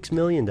 $6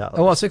 million.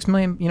 Oh, well, $6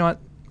 million, you know what?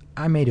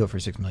 I may do it for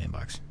 $6 million.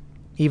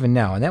 Even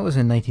now, and that was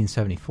in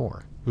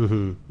 1974.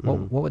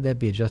 What would that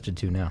be adjusted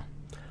to now?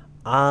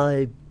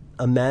 I'm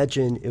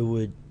imagine it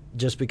would,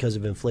 just because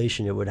of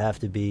inflation, it would have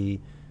to be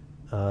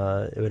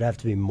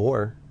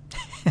more,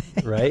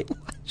 right?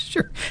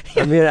 Sure.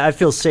 I mean, I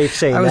feel safe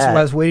saying I that.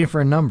 was waiting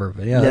for a number,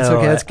 but yeah, that's No,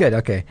 okay. That's good.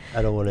 Okay.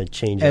 I don't want to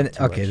change And it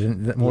too okay, much.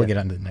 then we'll get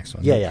on to the next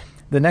one. Yeah.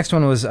 The next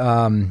one was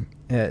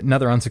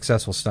another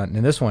unsuccessful stunt,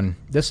 and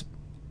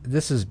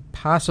this is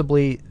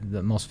possibly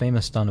the most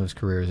famous stunt of his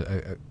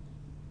career.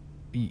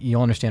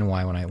 You'll understand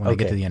why when I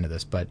get to the end of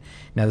this. But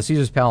now the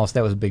Caesar's Palace,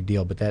 that was a big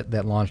deal, but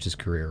that launched his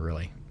career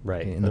really,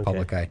 Right, in the okay.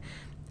 public eye.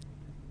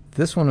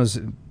 This one was,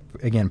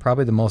 again,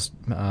 probably the most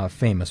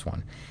famous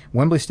one.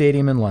 Wembley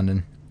Stadium in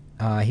London.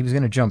 He was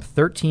going to jump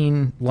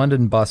 13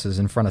 London buses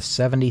in front of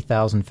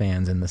 70,000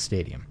 fans in the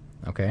stadium.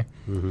 Okay,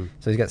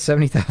 so he's got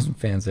 70,000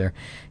 fans there.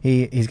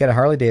 He's got a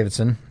Harley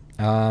Davidson.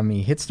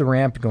 He hits the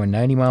ramp going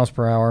 90 miles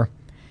per hour.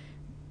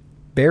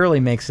 Barely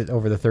makes it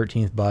over the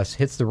 13th bus.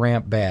 Hits the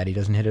ramp bad. He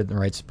doesn't hit it in the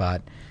right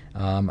spot.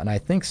 And I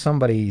think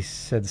somebody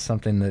said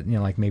something that,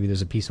 like maybe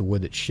there's a piece of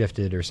wood that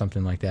shifted or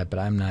something like that. But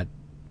I'm not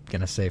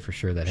going to say for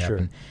sure that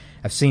happened.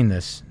 I've seen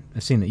this.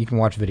 You can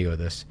watch video of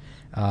this.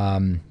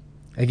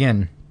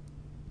 Again,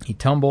 he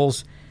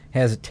tumbles,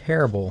 has a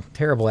terrible,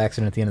 terrible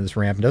accident at the end of this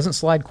ramp, and doesn't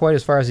slide quite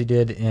as far as he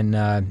did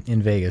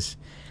in Vegas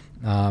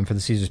for the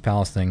Caesar's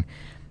Palace thing.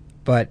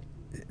 But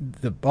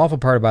the awful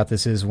part about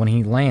this is when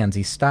he lands,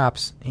 he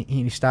stops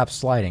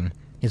sliding.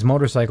 His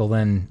motorcycle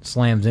then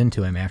slams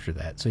into him after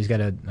that. So he's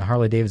got a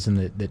Harley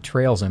Davidson that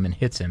trails him and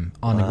hits him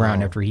on the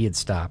ground after he had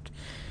stopped.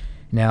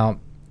 Now,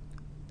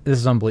 this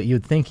is unbelievable.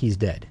 You'd think he's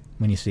dead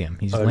when you see him.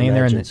 He's laying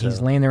there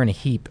he's laying there in a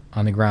heap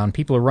on the ground.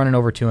 People are running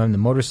over to him. The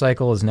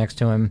motorcycle is next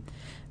to him.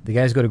 The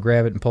guys go to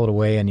grab it and pull it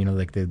away, and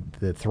like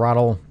the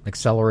throttle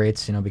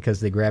accelerates, because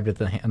they grabbed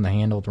it on the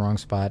handle at the wrong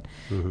spot.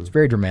 It's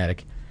very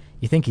dramatic.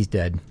 You think he's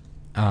dead.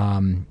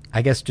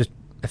 I guess just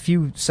a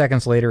few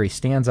seconds later, he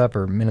stands up,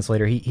 or minutes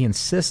later, he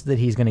insists that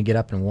he's going to get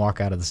up and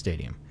walk out of the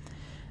stadium.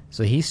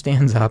 So he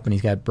stands up, and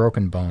he's got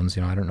broken bones.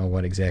 I don't know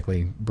what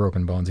exactly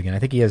broken bones again. I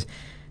think he has.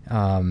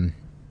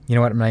 You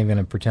know what? I'm not even going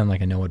to pretend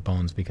like I know what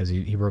bones, because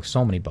he broke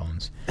so many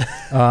bones.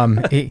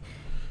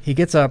 He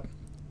gets up.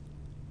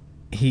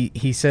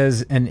 He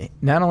says, and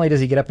not only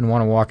does he get up and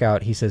want to walk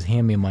out, he says,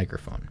 "Hand me a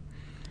microphone."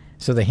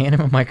 So they hand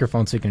him a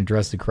microphone so he can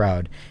address the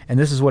crowd. And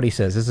this is what he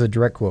says. This is a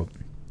direct quote.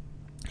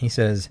 He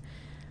says,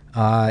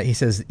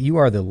 "You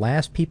are the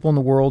last people in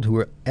the world who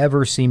will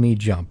ever see me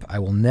jump. I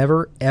will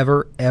never,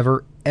 ever,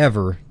 ever,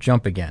 ever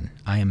jump again.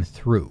 I am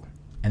through."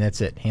 And that's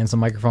it. Hands the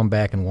microphone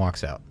back and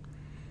walks out.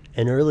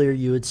 And earlier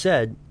you had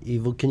said,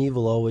 Evel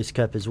Knievel always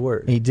kept his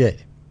word. He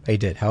did.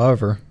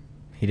 However,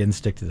 he didn't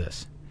stick to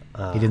this.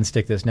 He didn't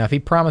stick to this. Now, if he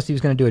promised he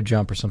was going to do a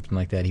jump or something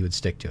like that, he would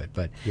stick to it.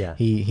 But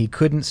he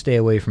couldn't stay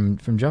away from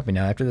jumping.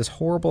 Now, after this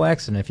horrible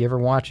accident, if you ever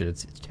watch it,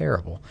 it's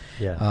terrible.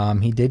 Yeah.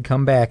 He did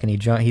come back, and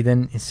he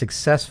then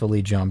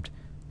successfully jumped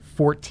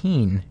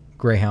 14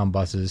 Greyhound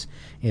buses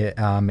at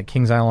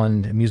Kings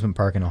Island Amusement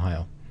Park in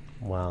Ohio.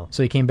 Wow.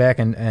 So he came back,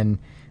 and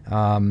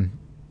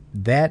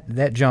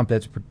that jump,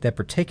 that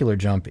particular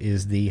jump,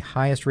 is the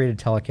highest rated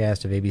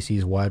telecast of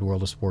ABC's Wide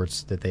World of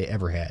Sports that they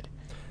ever had.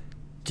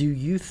 Do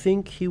you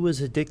think he was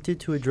addicted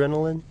to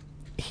adrenaline?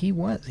 He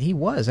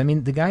was. I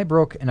mean, the guy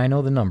broke, and I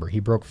know the number, he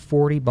broke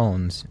 40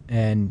 bones,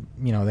 and,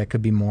 that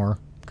could be more,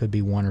 could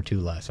be one or two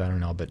less, I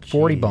don't know, but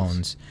 40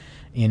 bones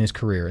in his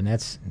career, and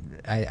that's,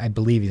 I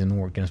believe he's in the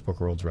Guinness Book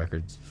of World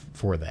Records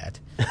for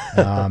that.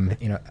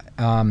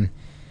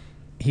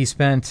 He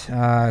spent,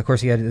 of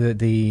course, he had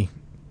the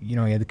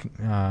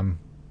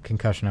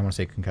concussion. I want to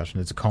say concussion.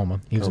 It's a coma.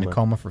 He was in a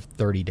coma for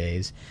 30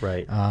 days.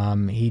 Right.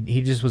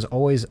 He just was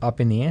always up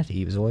in the ante.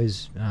 He was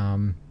always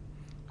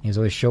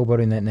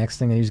showboating that next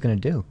thing that he was going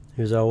to do.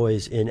 He was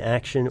always in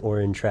action or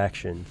in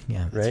traction.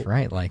 Yeah, that's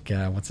right. Like,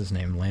 what's his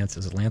name? Lance?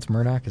 Is it Lance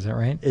Murdoch? Is that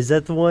right? Is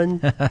that the one?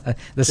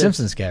 The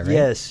Simpsons guy, right?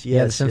 Yes.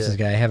 Yeah, the Simpsons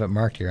guy. I have it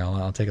marked here.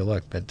 I'll take a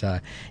look. But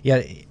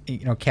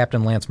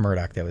Captain Lance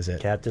Murdoch. That was it.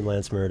 Captain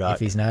Lance Murdoch.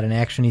 If he's not in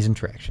action, he's in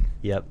traction.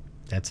 Yep.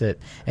 That's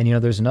it. And,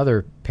 there's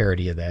another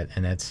parody of that,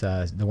 and that's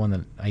the one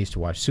that I used to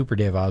watch, Super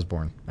Dave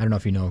Osborne. I don't know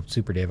if you know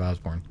Super Dave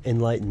Osborne.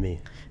 Enlighten me.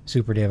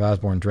 Super Dave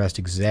Osborne dressed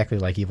exactly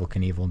like Evel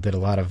Knievel, did a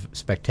lot of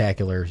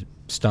spectacular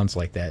stunts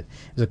like that.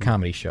 It was a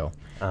comedy show.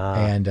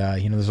 And,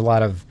 there's a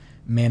lot of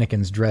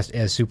mannequins dressed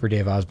as Super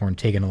Dave Osborne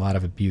taking a lot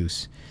of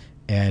abuse.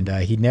 And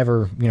he'd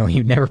never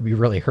be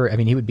really hurt. I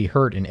mean, he would be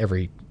hurt in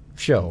every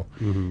show.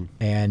 Mm-hmm.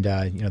 And,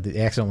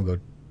 the accident would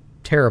go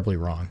terribly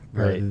wrong.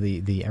 Right. Or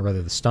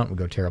the stunt would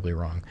go terribly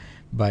wrong.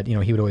 But, he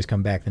would always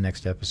come back the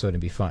next episode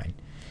and be fine.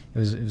 It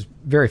was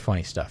very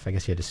funny stuff. I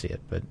guess you had to see it.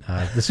 But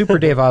the Super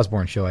Dave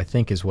Osborne Show, I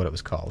think, is what it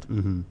was called.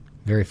 Mm-hmm.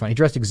 Very funny. He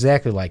dressed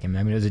exactly like him.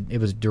 I mean, it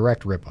was a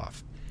direct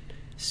ripoff.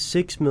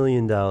 $6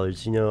 million.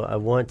 I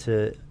want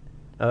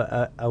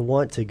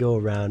to go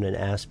around and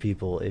ask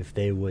people if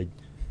they would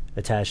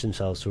attach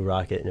themselves to a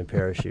rocket and a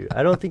parachute.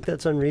 I don't think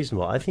that's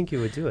unreasonable. I think you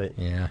would do it.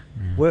 Yeah.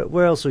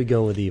 Where else are we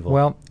going with Evel?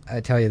 Well,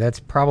 I tell you,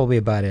 that's probably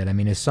about it. I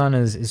mean, his son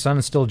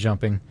is still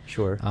jumping.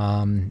 Sure.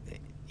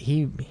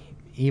 He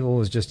Evil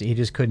was he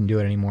just couldn't do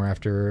it anymore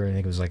after, I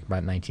think it was like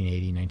about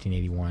 1980,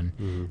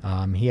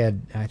 1981. He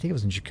had, I think it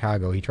was in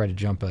Chicago, he tried to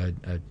jump a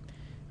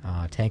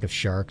tank of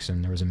sharks,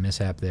 and there was a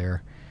mishap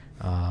there.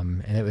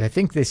 I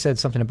think they said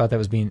something about that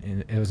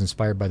it was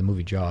inspired by the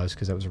movie Jaws,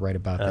 because that was right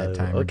about that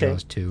time, or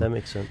Jaws 2. That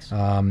makes sense.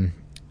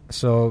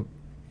 So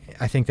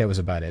I think that was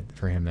about it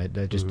for him.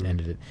 That just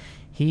ended it.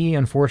 He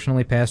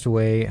unfortunately passed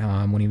away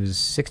when he was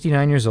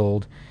 69 years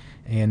old,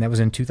 and that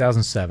was in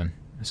 2007.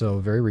 So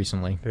very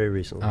recently. Very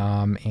recently.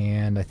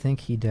 And I think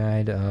he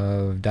died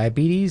of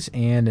diabetes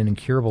and an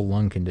incurable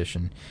lung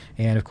condition.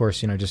 And, of course,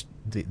 just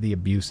the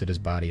abuse that his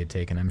body had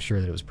taken. I'm sure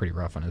that it was pretty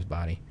rough on his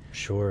body.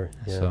 Sure,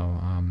 yeah. So,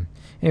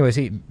 anyways,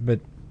 but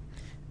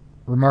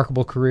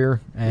remarkable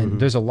career.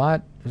 And there's a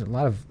lot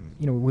of,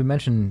 we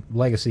mentioned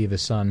legacy of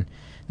his son.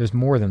 There's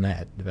more than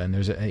that, Ben.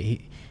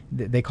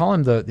 They call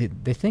him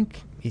they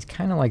think he's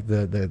kind of like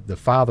the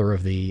father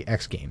of the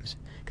X Games,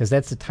 because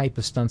that's the type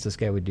of stunts this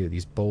guy would do.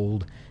 These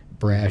bold,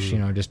 brash,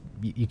 just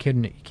you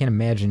can't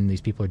imagine these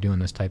people are doing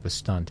this type of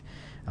stunt.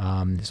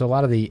 So a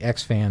lot of the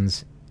X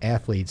fans,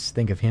 athletes,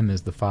 think of him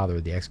as the father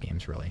of the X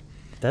Games, really.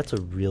 That's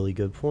a really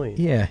good point.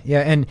 Yeah,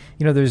 and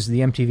there's the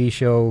MTV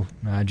show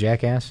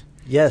Jackass.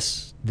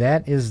 Yes,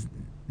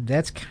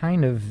 that's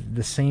kind of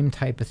the same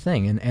type of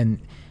thing, and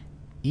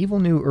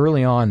Evil knew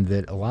early on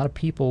that a lot of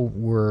people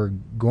were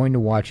going to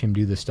watch him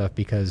do this stuff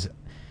because,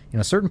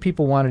 certain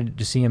people wanted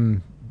to see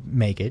him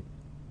make it.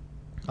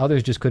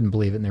 Others just couldn't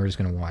believe it, and they were just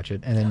going to watch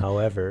it. And then,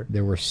 however,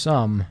 there were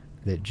some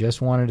that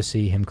just wanted to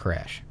see him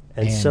crash.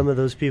 And some of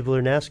those people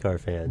are NASCAR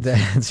fans.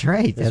 That's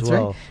right. That's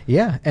well. right.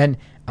 Yeah, and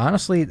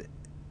honestly,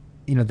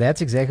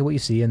 that's exactly what you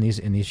see in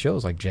these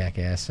shows like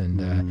Jackass and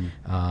the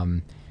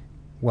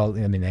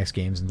X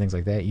Games and things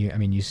like that.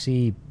 You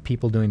see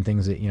people doing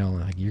things that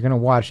like you're going to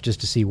watch just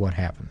to see what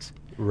happens.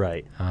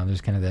 Right.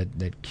 There's kind of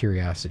that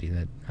curiosity,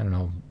 that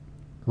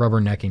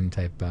rubbernecking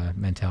type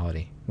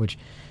mentality, which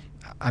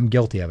I'm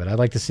guilty of it. I'd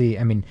like to see.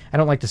 I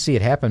don't like to see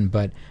it happen,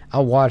 but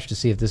I'll watch to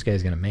see if this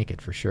guy's going to make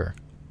it for sure.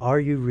 Are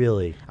you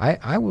really?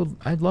 I will.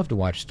 I'd love to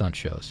watch stunt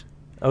shows.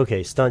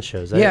 Okay, stunt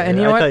shows. Yeah,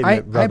 and I thought you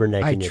meant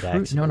rubbernecking at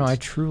accidents. No, I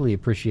truly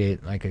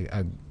appreciate like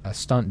a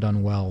stunt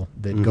done well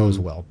that goes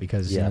well,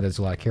 because there's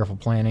a lot of careful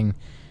planning,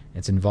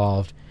 it's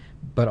involved,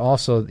 but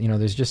also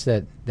there's just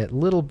that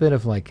little bit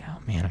of like, oh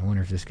man, I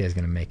wonder if this guy's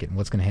going to make it, and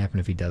what's going to happen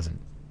if he doesn't.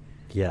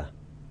 Yeah,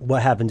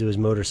 what happened to his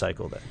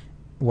motorcycle then?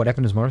 What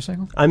happened to his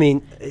motorcycle?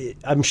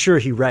 I'm sure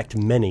he wrecked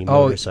many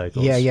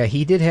motorcycles. Yeah.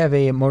 He did have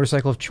a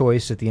motorcycle of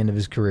choice at the end of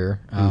his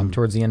career.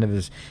 Towards the end of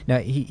his... Now,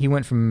 he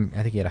went from...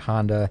 I think he had a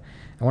Honda.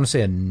 I want to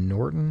say a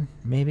Norton,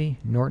 maybe.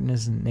 Norton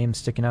is the name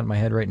sticking out in my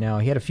head right now.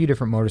 He had a few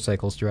different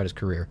motorcycles throughout his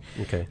career.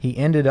 Okay. He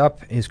ended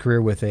up his career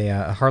with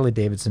a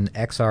Harley-Davidson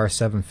XR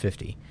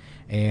 750.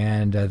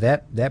 And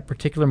that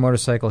particular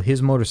motorcycle,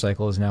 his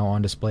motorcycle, is now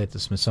on display at the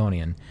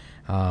Smithsonian.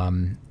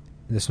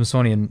 The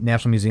Smithsonian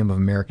National Museum of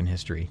American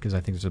History, because I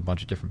think there's a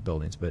bunch of different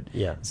buildings, but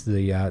it's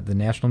the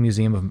National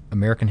Museum of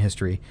American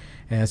History,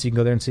 and so you can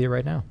go there and see it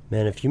right now.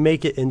 Man, if you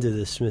make it into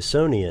the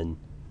Smithsonian,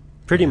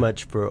 pretty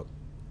much for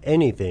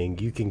anything,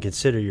 you can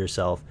consider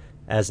yourself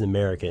as an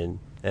American,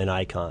 an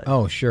icon.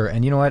 Oh, sure,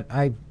 and you know what?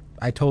 I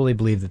totally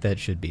believe that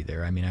should be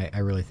there. I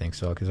really think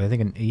so, because I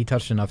think he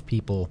touched enough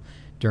people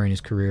during his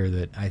career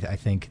that I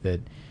think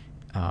that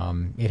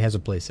it has a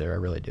place there. I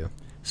really do.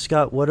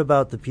 Scott, what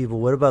about the people,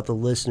 what about the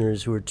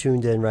listeners who are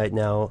tuned in right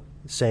now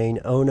saying,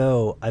 oh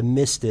no, I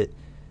missed it.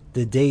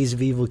 The days of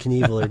Evel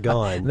Knievel are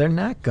gone. They're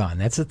not gone.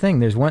 That's the thing.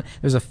 There's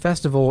a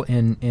festival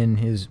in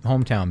his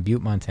hometown,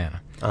 Butte,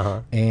 Montana.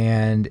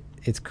 And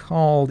it's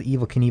called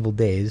Evel Knievel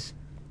Days,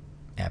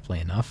 aptly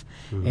enough.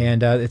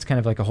 And it's kind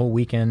of like a whole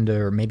weekend,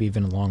 or maybe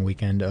even a long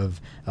weekend, of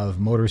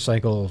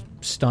motorcycle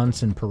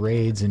stunts and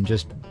parades and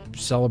just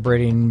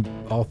celebrating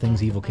all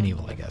things Evel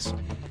Knievel, I guess.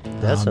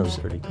 That sounds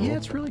pretty cool. Yeah,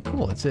 it's really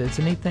cool. It's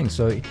a neat thing.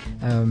 So I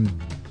don't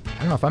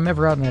know, if I'm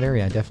ever out in that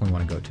area, I definitely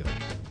want to go to it.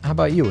 How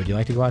about you? Would you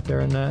like to go out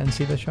there and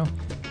see the show?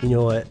 You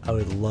know what? I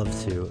would love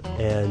to.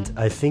 And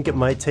I think it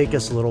might take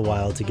us a little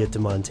while to get to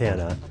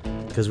Montana,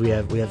 because we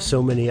have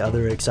so many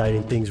other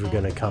exciting things we're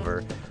going to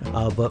cover.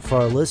 But for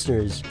our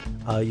listeners,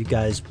 you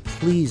guys,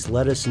 please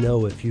let us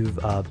know if you've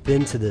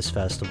been to this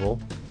festival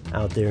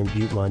out there in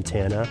Butte,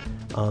 Montana.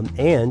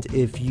 And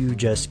if you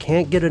just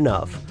can't get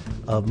enough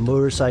of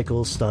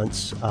motorcycle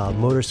stunts,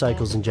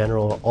 motorcycles in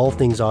general, all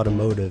things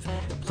automotive,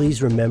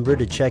 please remember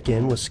to check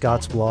in with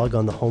Scott's blog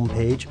on the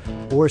homepage,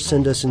 or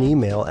send us an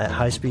email at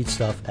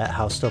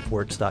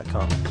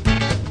highspeedstuff@howstuffworks.com.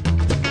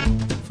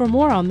 For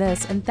more on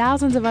this and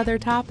thousands of other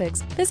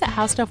topics, visit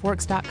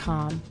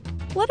howstuffworks.com.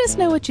 Let us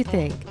know what you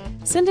think.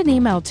 Send an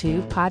email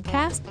to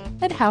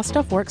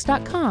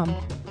podcast@howstuffworks.com.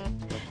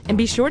 And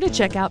be sure to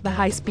check out the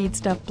High Speed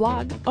Stuff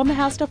blog on the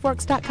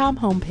howstuffworks.com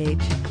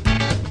homepage.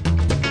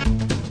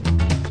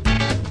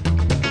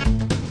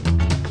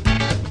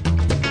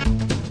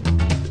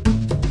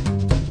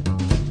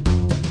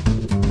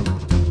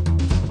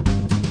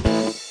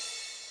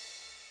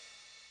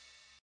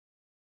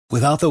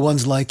 Without the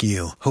ones like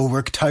you, who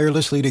work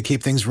tirelessly to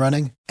keep things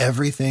running,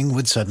 everything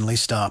would suddenly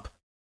stop.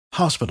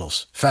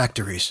 Hospitals,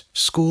 factories,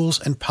 schools,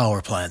 and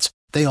power plants,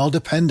 they all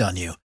depend on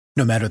you.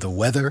 No matter the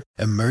weather,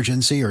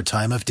 emergency, or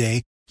time of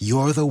day,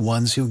 you're the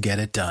ones who get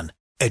it done.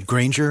 At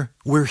Grainger,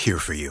 we're here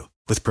for you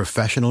with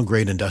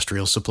professional-grade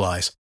industrial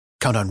supplies.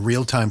 Count on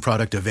real-time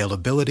product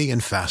availability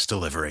and fast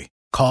delivery.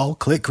 Call,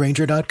 click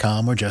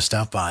Grainger.com, or just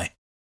stop by.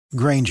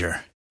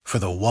 Grainger, for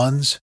the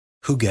ones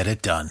who get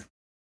it done.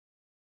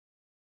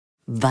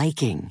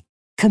 Viking,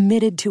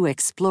 committed to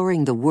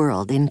exploring the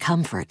world in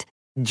comfort.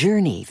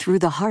 Journey through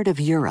the heart of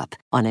Europe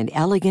on an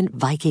elegant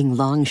Viking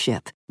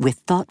longship with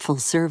thoughtful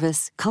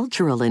service,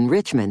 cultural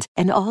enrichment,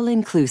 and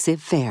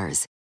all-inclusive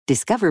fares.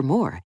 Discover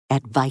more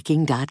at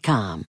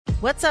Viking.com.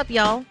 What's up,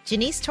 y'all?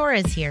 Janice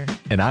Torres here.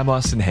 And I'm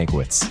Austin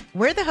Hankwitz.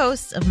 We're the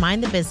hosts of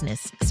Mind the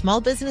Business, Small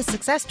Business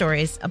Success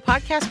Stories, a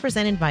podcast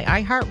presented by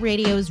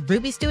iHeartRadio's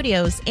Ruby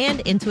Studios and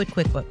Intuit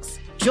QuickBooks.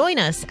 Join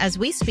us as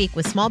we speak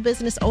with small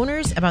business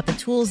owners about the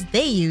tools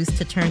they use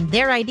to turn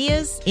their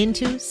ideas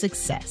into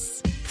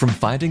success. From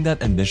finding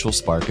that initial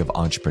spark of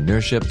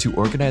entrepreneurship to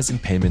organizing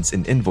payments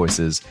and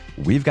invoices,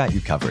 we've got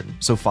you covered.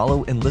 So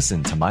follow and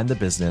listen to Mind the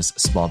Business,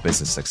 Small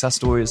Business Success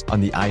Stories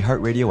on the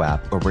iHeartRadio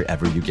app or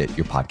wherever you get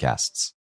your podcasts.